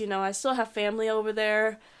safest, you know, I still have family over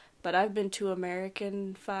there, but I've been too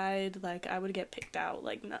American-fied, like, I would get picked out,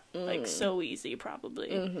 like, not, like, so easy,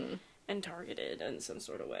 probably, and targeted in some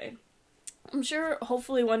sort of way. I'm sure,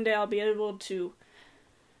 hopefully, one day I'll be able to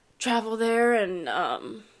travel there and,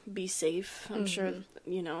 be safe. I'm sure,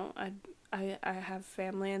 you know, I have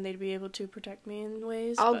family and they'd be able to protect me in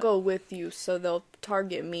ways. I'll go with you so they'll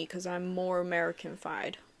target me because I'm more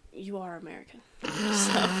American-fied. You are American.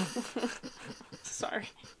 So, sorry.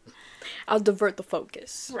 I'll divert the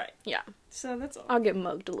focus. Right. Yeah. So that's all. I'll get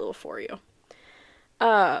mugged a little for you.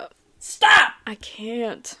 Stop! I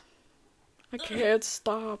can't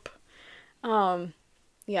stop.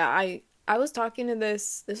 Yeah, I was talking to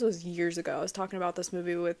this was years ago. I was talking about this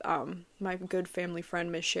movie with my good family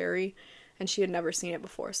friend Miss Sherry, and she had never seen it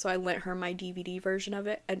before. So I lent her my DVD version of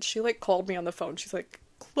it, and she like called me on the phone. She's like,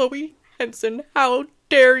 "Chloe Henson, how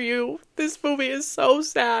dare you? This movie is so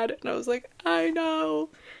sad." And I was like, "I know."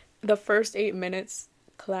 The first 8 minutes,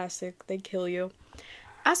 classic. They kill you.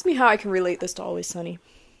 Ask me how I can relate this to Always Sunny.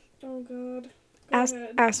 Oh god.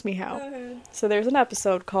 Ask me how. Go ahead. So there's an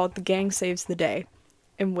episode called The Gang Saves the Day,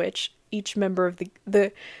 in which each member of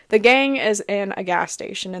the gang is in a gas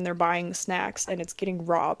station and they're buying snacks and it's getting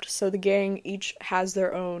robbed. So the gang each has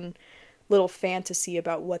their own little fantasy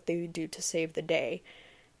about what they would do to save the day.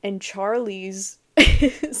 And Charlie's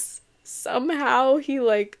is somehow he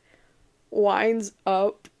like winds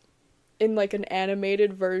up in like an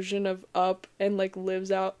animated version of Up and like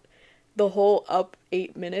lives out the whole Up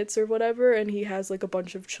 8 minutes or whatever, and he has like a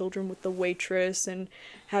bunch of children with the waitress and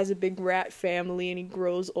has a big rat family and he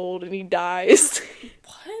grows old and he dies.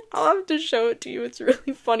 What? I'll have to show it to you. It's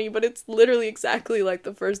really funny, but it's literally exactly like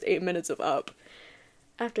the first 8 minutes of Up.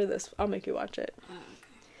 After this, I'll make you watch it. Oh,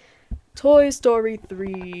 okay. Toy Story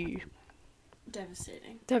 3.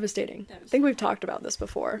 Devastating. I think we've talked about this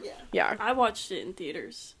before. Yeah. I watched it in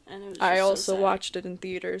theaters, and it was just I so also sad. watched it in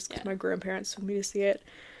theaters because my grandparents took me to see it.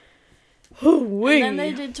 And then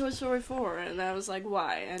they did Toy Story 4, and I was like,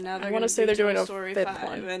 why? And now I want to say they're doing Toy a Story fifth 5,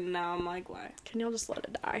 one. and now I'm like, why? Can y'all just let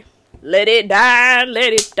it die? Let it die,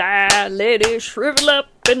 let it die, let it shrivel up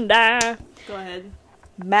and die. Go ahead.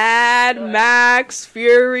 Mad Max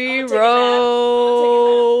Fury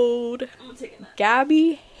Road. I'm gonna take a nap.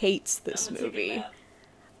 Gabby hates this movie.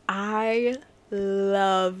 I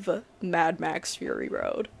love Mad Max Fury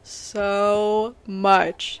Road so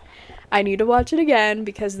much. I need to watch it again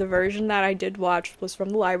because the version that I did watch was from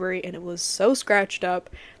the library and it was so scratched up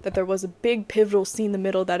that there was a big pivotal scene in the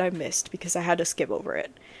middle that I missed because I had to skip over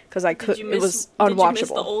it because it was unwatchable. Did you miss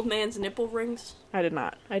the old man's nipple rings? I did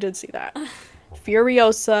not. I did see that.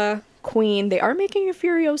 Furiosa, Queen. They are making a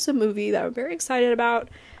Furiosa movie that I'm very excited about,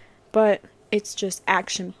 but it's just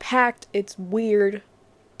action-packed. It's weird.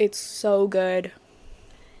 It's so good.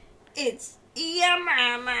 It's yeah,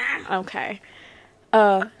 mama. Okay.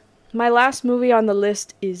 My last movie on the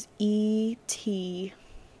list is E.T.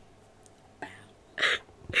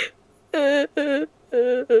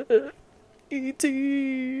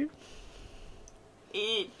 E.T.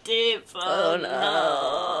 E.T. Oh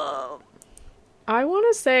no. I want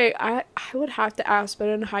to say, I would have to ask, but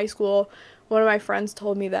in high school, one of my friends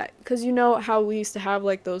told me that, because you know how we used to have,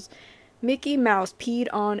 like, those, Mickey Mouse peed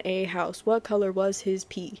on a house. What color was his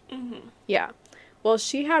pee? Mm-hmm. Yeah. Well,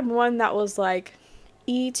 she had one that was, like,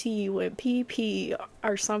 E.T. went pee-pee,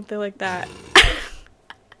 or something like that.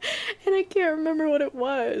 And I can't remember what it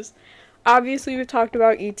was. Obviously, we've talked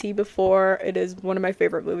about E.T. before. It is one of my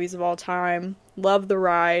favorite movies of all time. Love the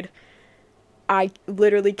ride. I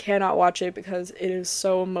literally cannot watch it because it is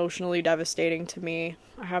so emotionally devastating to me.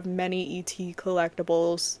 I have many E.T.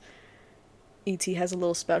 collectibles. E.T. has a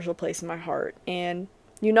little special place in my heart. And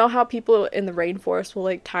you know how people in the rainforest will,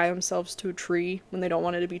 like, tie themselves to a tree when they don't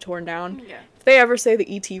want it to be torn down? Yeah. If they ever say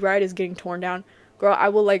the E.T. ride is getting torn down, girl, I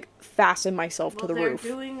will, like, fasten myself to the roof.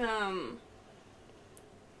 They're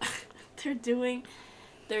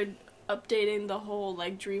updating the whole,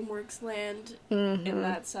 like, DreamWorks land in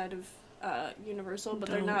that side of Universal, but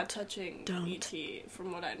they're not touching E.T.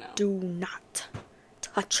 from what I know. Do not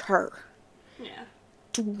touch her. Yeah.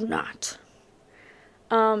 Do not.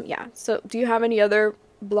 Yeah, so do you have any other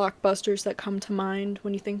blockbusters that come to mind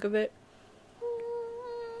when you think of it?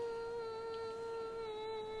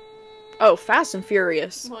 Oh, Fast and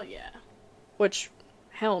Furious. Well, yeah. Which,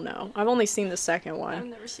 hell no. I've only seen the second one. I've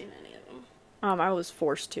never seen any of them. I was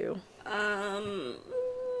forced to. I'm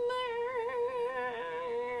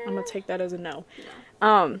gonna take that as a no.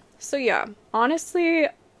 So yeah, honestly,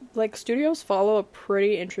 like, studios follow a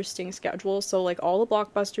pretty interesting schedule. So, like, all the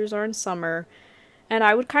blockbusters are in summer. And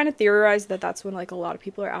I would kind of theorize that that's when, like, a lot of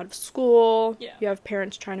people are out of school. Yeah. You have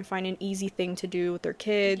parents trying to find an easy thing to do with their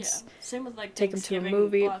kids. Yeah. Same with, like, take them to a Thanksgiving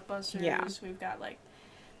movie. blockbusters. Yeah. We've got, like,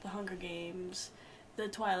 the Hunger Games, the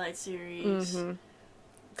Twilight series,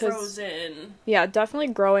 Frozen. Yeah, definitely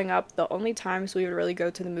growing up, the only times we would really go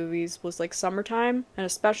to the movies was, like, summertime. And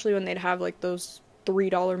especially when they'd have, like, those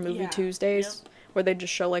 $3 movie Tuesdays. Yep. Where they'd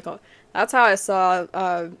just show, like, That's how I saw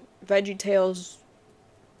Veggie Tales,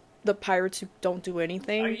 the pirates who don't do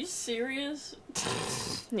anything. Are you serious?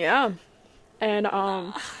 Yeah. And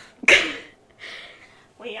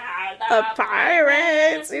We are the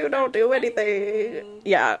pirates who don't do anything.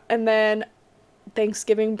 Yeah. And then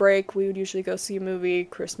Thanksgiving break, we would usually go see a movie.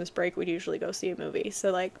 Christmas break, we'd usually go see a movie.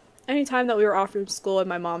 So, like, anytime that we were off from school and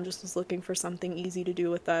my mom just was looking for something easy to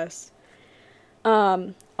do with us.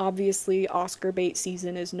 Obviously, Oscar bait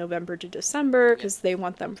season is November to December because they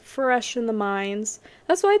want them fresh in the minds.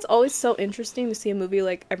 That's why it's always so interesting to see a movie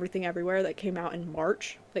like Everything Everywhere that came out in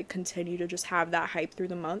March, like, continue to just have that hype through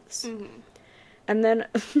the months. Mm-hmm. And then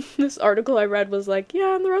this article I read was like,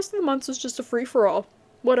 yeah, and the rest of the months is just a free-for-all.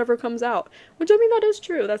 Whatever comes out. Which, I mean, that is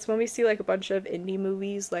true. That's when we see, like, a bunch of indie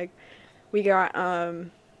movies. Like, we got,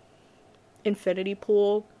 Infinity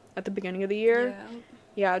Pool at the beginning of the year. Yeah.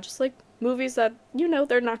 Yeah, just, like, movies that, you know,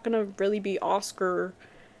 they're not gonna really be Oscar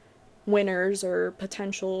winners or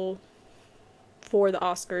potential for the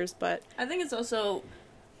Oscars, but... I think it's also,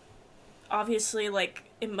 obviously, like,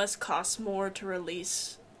 it must cost more to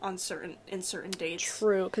release on certain dates.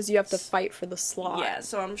 True, because you have to fight for the slot. Yeah,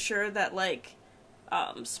 so I'm sure that, like,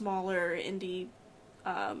 smaller indie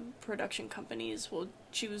production companies will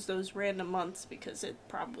choose those random months because it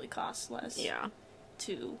probably costs less. Yeah.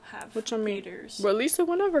 To have Which, I mean, theaters. release it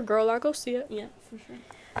whenever, girl. I'll go see it. Yeah, for sure.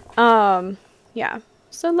 Yeah.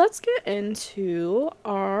 So let's get into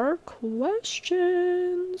our questions.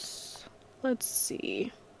 Let's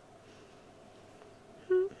see.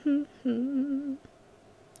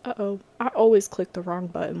 Uh-oh. I always click the wrong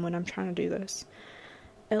button when I'm trying to do this.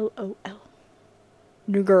 LOL.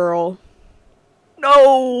 New girl.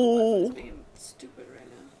 No! It's being stupid right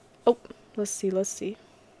now. Oh, let's see.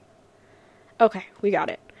 Okay, we got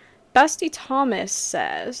it. Bestie Thomas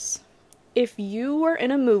says, if you were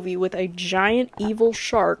in a movie with a giant evil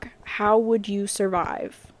shark, how would you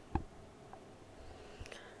survive?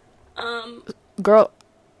 Girl,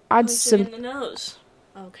 I'd punch it in the nose.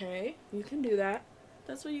 Okay, you can do that.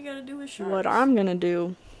 That's what you gotta do with sharks. What I'm gonna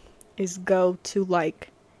do is go to, like,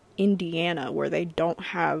 Indiana, where they don't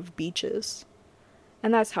have beaches.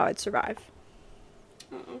 And that's how I'd survive.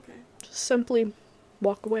 Oh, okay. Just simply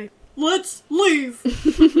walk away. Let's leave!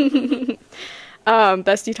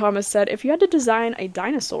 Bestie Thomas said, if you had to design a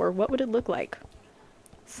dinosaur, what would it look like?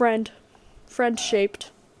 Friend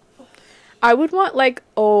shaped. I would want, like,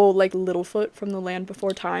 Littlefoot from The Land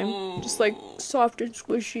Before Time. Just, like, soft and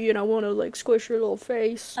squishy, and I want to, like, squish your little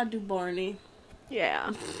face. I'd do Barney.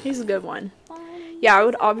 Yeah, he's a good one. Yeah, I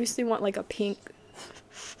would obviously want, like, a pink...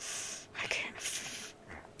 I can't...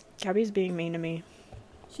 Gabby's being mean to me.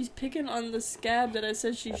 She's picking on the scab that I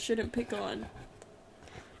said she shouldn't pick on.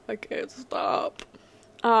 I can't stop.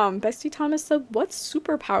 Bestie Thomas said, what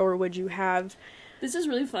superpower would you have? This is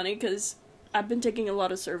really funny because I've been taking a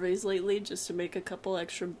lot of surveys lately just to make a couple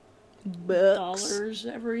extra dollars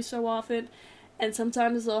every so often. And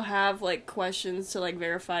sometimes they'll have, like, questions to, like,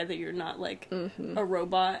 verify that you're not, like, a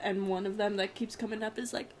robot. And one of them that keeps coming up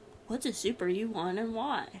is, like, what's a super you want and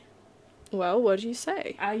why? Well, what do you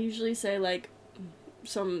say? I usually say, like,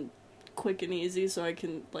 some quick and easy so I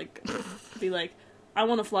can, like, be like, I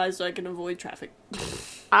want to fly so I can avoid traffic.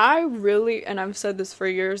 I really, and I've said this for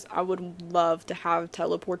years, I would love to have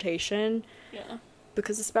teleportation. Yeah.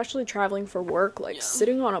 Because especially traveling for work, like,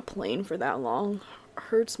 sitting on a plane for that long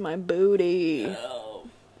hurts my booty. Oh.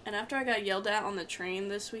 And after I got yelled at on the train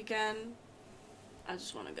this weekend, I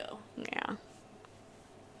just want to go.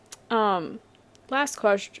 Yeah. Last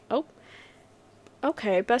question. Oh.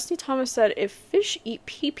 Okay, Bestie Thomas said, if fish eat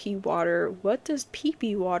pee-pee water, what does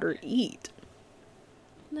pee-pee water eat?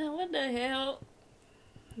 Now, what the hell?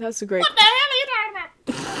 That's a great... What the hell are you talking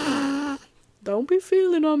about? Don't be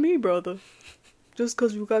feeling on me, brother. Just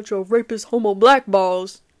because you got your rapist homo black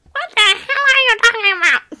balls. What the hell are you talking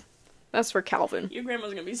about? That's for Calvin. Your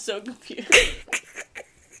grandma's gonna be so confused.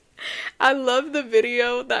 I love the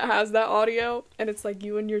video that has that audio, and it's like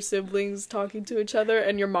you and your siblings talking to each other,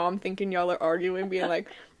 and your mom thinking y'all are arguing, being like,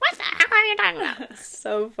 what the hell are you talking about?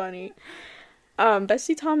 So funny.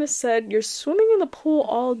 Bessie Thomas said, you're swimming in the pool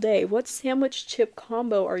all day. What sandwich chip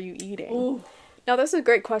combo are you eating? Ooh. Now, this is a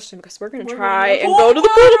great question, because we're going to try and go to the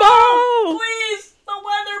pool tomorrow! Please! The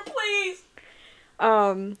weather, please!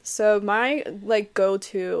 So my, like,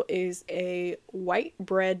 go-to is a white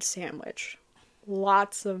bread sandwich.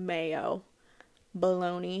 Lots of mayo,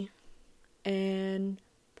 bologna, and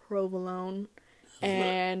provolone,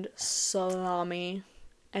 and salami.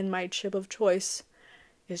 And my chip of choice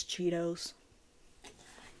is Cheetos.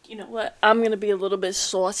 You know what? I'm gonna be a little bit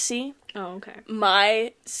saucy. Oh, okay.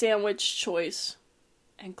 My sandwich choice,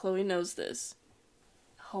 and Chloe knows this,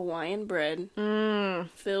 Hawaiian bread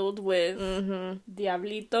filled with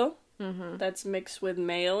diablito that's mixed with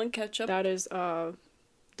mayo and ketchup. That is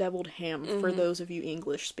deviled ham for those of you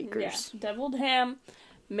English speakers. Yeah, deviled ham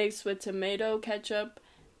mixed with tomato, ketchup,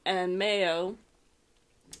 and mayo.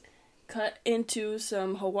 Cut into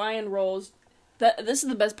some Hawaiian rolls. This is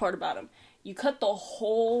the best part about them. You cut the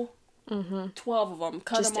whole 12 of them.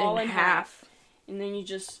 Cut just them all in half. And then you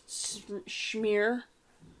just smear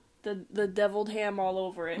the deviled ham all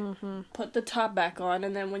over it. Put the top back on.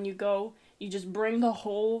 And then when you go, you just bring the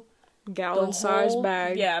whole... gallon-sized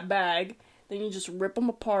bag. Yeah, bag. Then you just rip them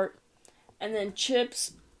apart. And then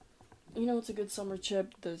chips. You know what's a good summer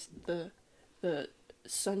chip? The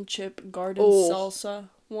sun chip garden salsa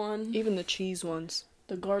one. Even the cheese ones.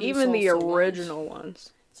 The garden even salsa the original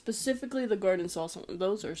ones. Specifically the garden salsa ones.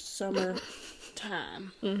 Those are summer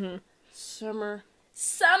time. Summertime!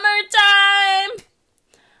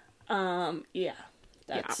 Yeah.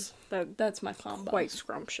 That's my combo. Quite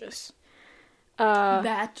scrumptious.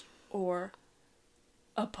 That or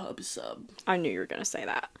a pub sub. I knew you were gonna say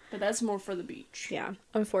that. But that's more for the beach. Yeah.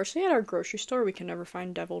 Unfortunately, at our grocery store, we can never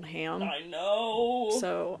find deviled ham. I know.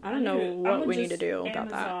 So, I don't know what we need to do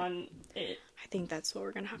about Amazon that. It. I think that's what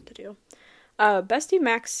we're gonna have to do. Bestie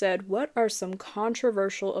Max said, what are some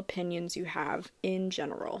controversial opinions you have in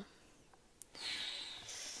general?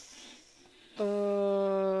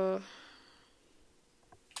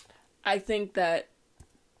 I think that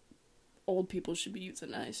old people should be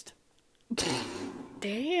euthanized.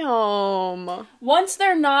 Damn. Once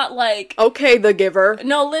they're not, like... Okay, the giver.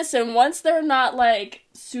 No, listen, once they're not, like,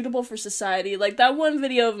 suitable for society, like that one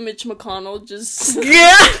video of Mitch McConnell just...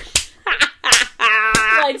 Yeah!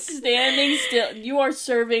 like, standing still. You are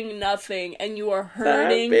serving nothing, and you are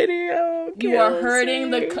hurting... That video you are hurting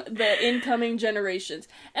the incoming generations.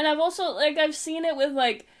 And I've also, like, I've seen it with,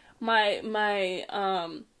 like, my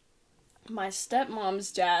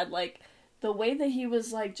stepmom's dad, like, the way that he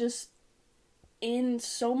was, like, just in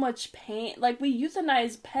so much pain. Like, we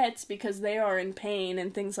euthanize pets because they are in pain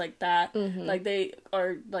and things like that. Like, they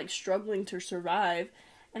are, like, struggling to survive.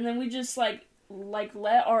 And then we just, like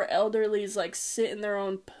let our elderlies, like, sit in their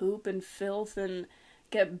own poop and filth and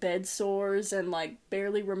get bed sores and, like,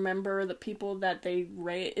 barely remember the people that they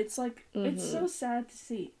raised. It's, like, it's so sad to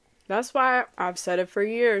see. That's why I've said it for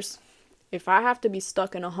years. If I have to be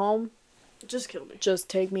stuck in a home... just kill me. Just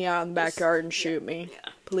take me out in the backyard and shoot me. Yeah.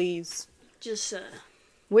 Please. Just,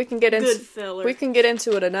 we can get into good filler. We can get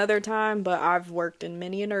into it another time, but I've worked in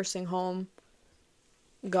many a nursing home.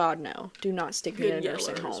 God, no. Do not stick me in a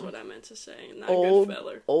nursing home. Is what I meant to say. Not old, good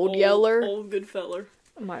feller. Old yeller? Old good feller.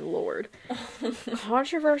 My lord.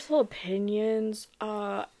 Controversial opinions.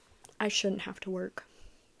 I shouldn't have to work.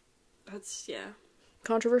 That's, yeah.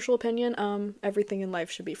 Controversial opinion, everything in life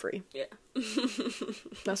should be free. Yeah.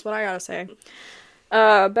 That's what I gotta say.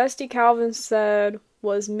 Bestie Calvin said,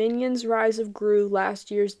 was Minions Rise of Gru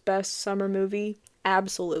last year's best summer movie?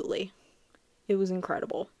 Absolutely. It was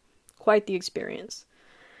incredible. Quite the experience.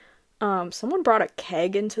 Someone brought a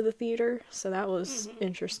keg into the theater, so that was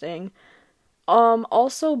interesting.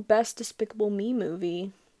 Also, best Despicable Me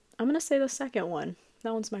movie. I'm gonna say the second one.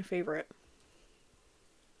 That one's my favorite.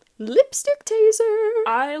 Lipstick Taser!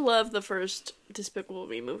 I love the first Despicable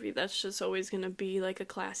Me movie. That's just always gonna be, like, a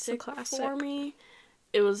classic for me.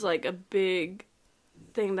 It was, like, a big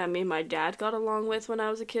thing that me and my dad got along with when I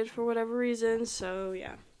was a kid for whatever reason, so,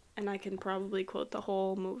 yeah. And I can probably quote the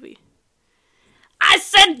whole movie. I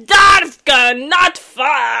said Darfka, not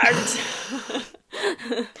fart!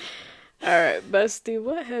 Alright, Bestie,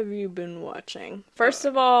 what have you been watching? First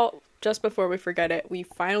of all, just before we forget it, we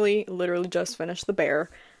finally literally just finished The Bear.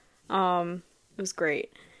 It was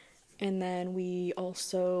great. And then we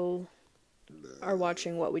also are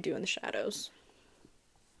watching What We Do in the Shadows.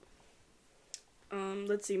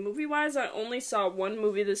 Let's see, movie-wise, I only saw one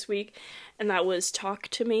movie this week, and that was Talk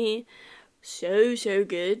to Me. So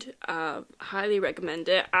good. Highly recommend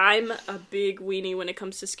it. I'm a big weenie when it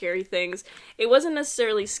comes to scary things. It wasn't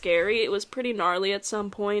necessarily scary, it was pretty gnarly at some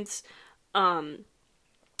points.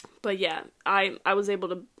 But yeah, I was able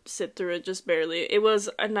to sit through it just barely. It was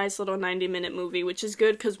a nice little 90-minute movie, which is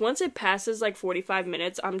good, because once it passes, like, 45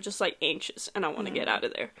 minutes, I'm just, like, anxious, and I want to get out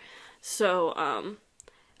of there. So,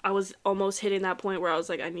 I was almost hitting that point where I was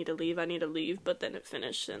like, I need to leave, but then it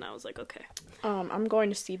finished, and I was like, okay. I'm going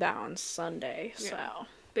to see that on Sunday, so...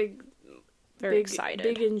 Yeah. Very excited.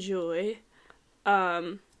 Big enjoy.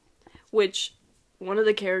 Which, one of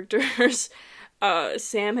the characters,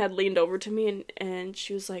 Sam had leaned over to me, and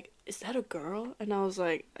she was like, is that a girl? And I was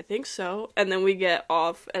like, I think so. And then we get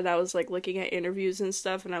off, and I was, like, looking at interviews and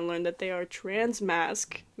stuff, and I learned that they are trans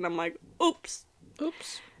mask, and I'm like, oops.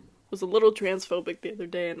 Oops. Was a little transphobic the other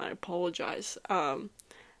day, and I apologize.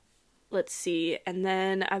 Let's see. And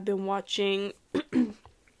then I've been watching.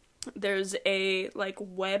 There's a like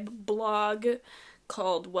web blog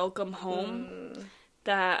called Welcome Home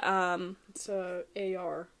that It's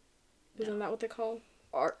AR. Isn't that what they call?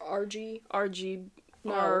 RG? RG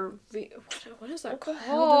No. RV. What is that What called? the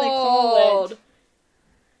hell do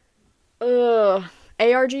they call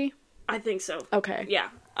it? ARG? I think so. Okay. Yeah.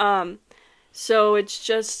 So it's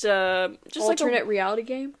just Alternate like reality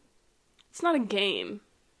game? it's not a game.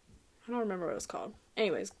 I don't remember what it's called.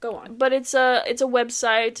 Anyways, go on. But it's a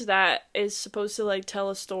website that is supposed to like tell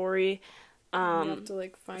a story. You have to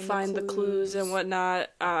like find The clues and whatnot.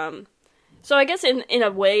 So I guess in a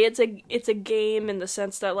way it's a game in the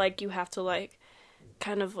sense that like you have to like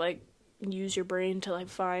kind of like use your brain to like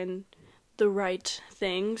find the right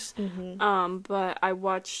things. Mm-hmm. But I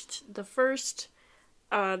watched the first.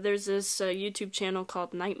 There's this YouTube channel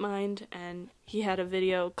called Nightmind, and he had a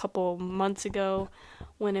video a couple months ago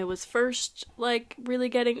when it was first like really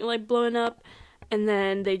getting like blowing up, and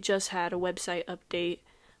then they just had a website update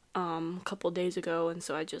a couple days ago, and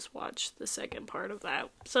so I just watched the second part of that.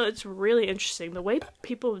 So it's really interesting the way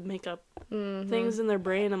people would make up things in their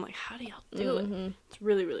brain. I'm like, how do y'all do it? It's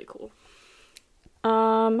really, really cool.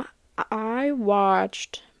 I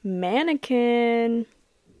watched Mannequin,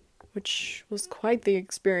 which was quite the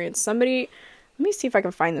experience. Let me see if I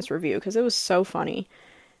can find this review because it was so funny.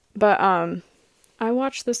 But I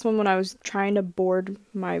watched this one when I was trying to board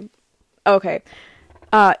my. Okay.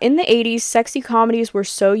 In the 80s, sexy comedies were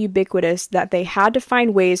so ubiquitous that they had to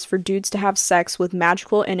find ways for dudes to have sex with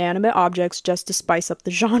magical inanimate objects just to spice up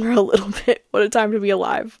the genre a little bit. What a time to be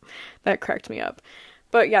alive. That cracked me up.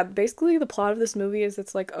 But yeah, basically the plot of this movie is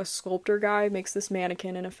it's like a sculptor guy makes this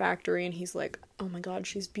mannequin in a factory and he's like, oh my god,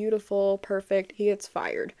 she's beautiful, perfect. He gets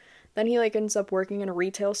fired. Then he like ends up working in a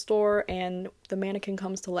retail store and the mannequin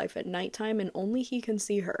comes to life at nighttime and only he can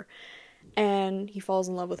see her. And he falls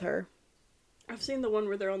in love with her. I've seen the one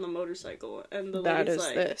where they're on the motorcycle and the That lady's is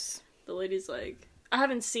like, this. The lady's like, I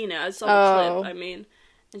haven't seen it. I saw the Oh. clip. I mean,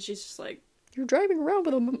 and she's just like, You're driving around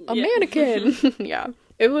with a Yeah. mannequin. Yeah.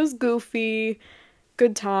 It was goofy.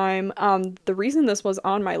 Good time. The reason this was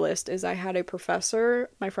on my list is I had a professor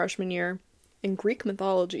my freshman year in Greek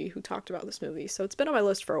mythology who talked about this movie, so it's been on my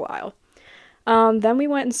list for a while. Then we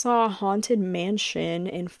went and saw Haunted Mansion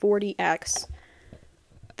in 40X.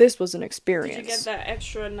 This was an experience. Did you get that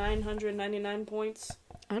extra 999 points?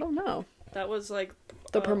 I don't know. That was like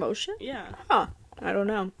The promotion? Yeah. Huh. I don't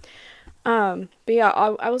know. But yeah,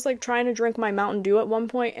 I was like trying to drink my Mountain Dew at one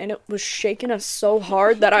point and it was shaking us so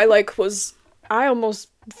hard that I almost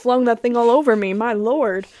flung that thing all over me, my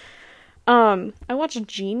lord. I watched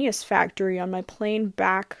Genius Factory on my plane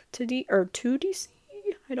back to DC?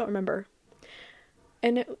 I don't remember.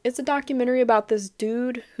 And it's a documentary about this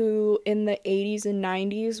dude who in the 80s and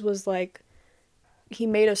 90s was like, he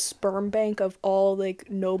made a sperm bank of all like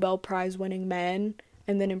Nobel Prize winning men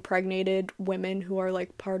and then impregnated women who are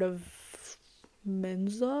like part of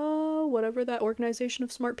Mensa, whatever that organization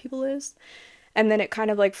of smart people is. And then it kind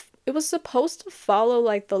of like, it was supposed to follow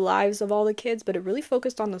like the lives of all the kids, but it really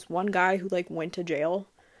focused on this one guy who like went to jail.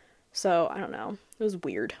 So I don't know. It was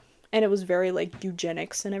weird. And it was very like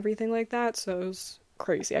eugenics and everything like that. So it was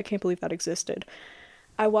crazy. I can't believe that existed.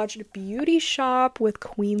 I watched Beauty Shop with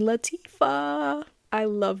Queen Latifah. I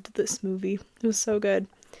loved this movie. It was so good.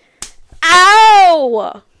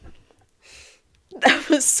 Ow! That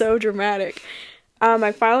was so dramatic.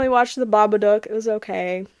 I finally watched The Babadook. It was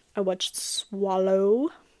okay. I watched Swallow,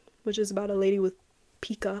 which is about a lady with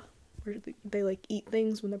pica, where they like eat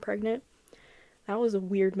things when they're pregnant. That was a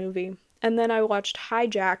weird movie. And then I watched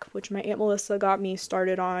Hijack, which my Aunt Melissa got me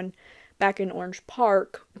started on back in Orange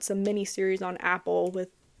Park. It's a mini-series on Apple with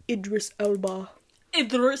Idris Elba.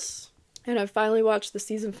 Idris. And I finally watched the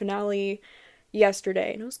season finale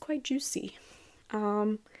yesterday, and it was quite juicy.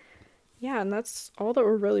 Yeah, and that's all that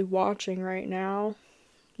we're really watching right now.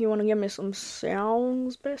 You want to give me some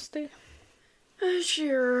sounds, bestie?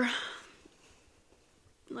 Sure.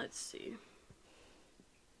 Let's see.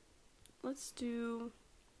 Let's do...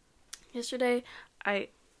 Yesterday, I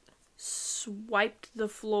swiped the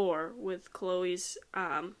floor with Chloe's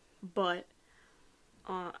butt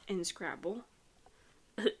in Scrabble.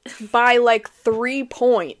 By like 3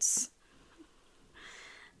 points.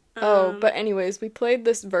 But anyways, we played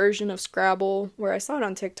this version of Scrabble where I saw it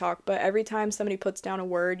on TikTok, but every time somebody puts down a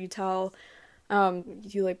word, you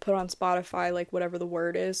like put on Spotify like whatever the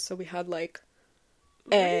word is. So we had like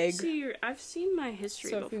egg. I've seen my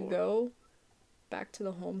history So before. if you go back to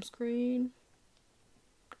the home screen.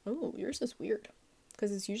 Oh, yours is weird.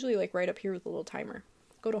 because it's usually like right up here with a little timer.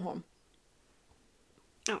 Go to home.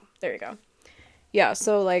 Oh. There you go. Yeah,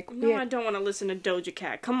 so like... No, I don't want to listen to Doja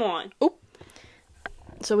Cat. Come on. Oop.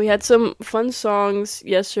 So we had some fun songs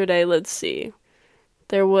yesterday. Let's see.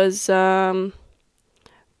 There was Cuarto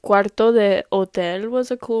de Hotel was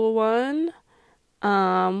a cool one.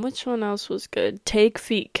 Which one else was good? Take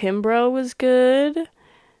Feet Kimbrough was good.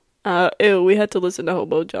 We had to listen to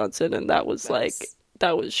Hobo Johnson, and that was shaking.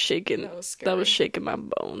 That was shaking my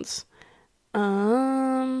bones.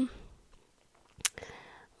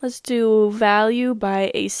 Let's do Value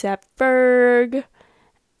by A$AP Ferg.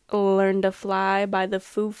 Learn to Fly by the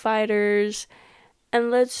Foo Fighters. And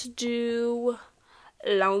let's do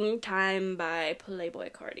Long Time by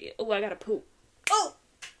Playboi Carti. Oh, I gotta poop. Oh!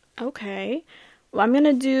 Okay. Well, I'm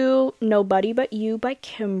gonna do Nobody But You by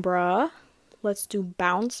Kimbra. Let's do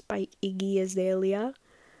Bounce by Iggy Azalea.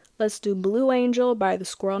 Let's do Blue Angel by the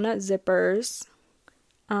Squirrel Nut Zippers.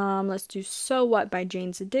 Let's do So What by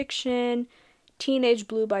Jane's Addiction. Teenage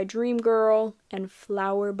Blue by Dreamgirl. And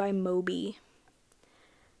Flower by Moby.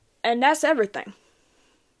 And that's everything.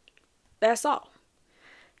 That's all.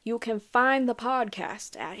 You can find the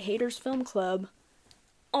podcast at Haters Film Club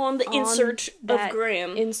on the insert of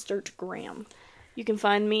Gram. Insert Gram. You can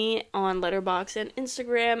find me on Letterboxd and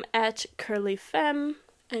Instagram at curlyfemme.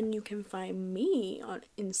 And you can find me on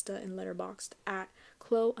Insta and Letterboxd at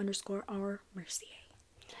Chloe_R_Mercier.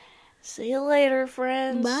 See you later,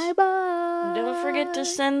 friends. Bye-bye. Don't forget to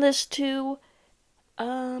send this to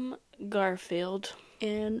Garfield.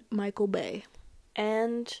 And Michael Bay.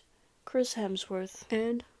 And Chris Hemsworth.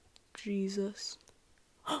 And Jesus.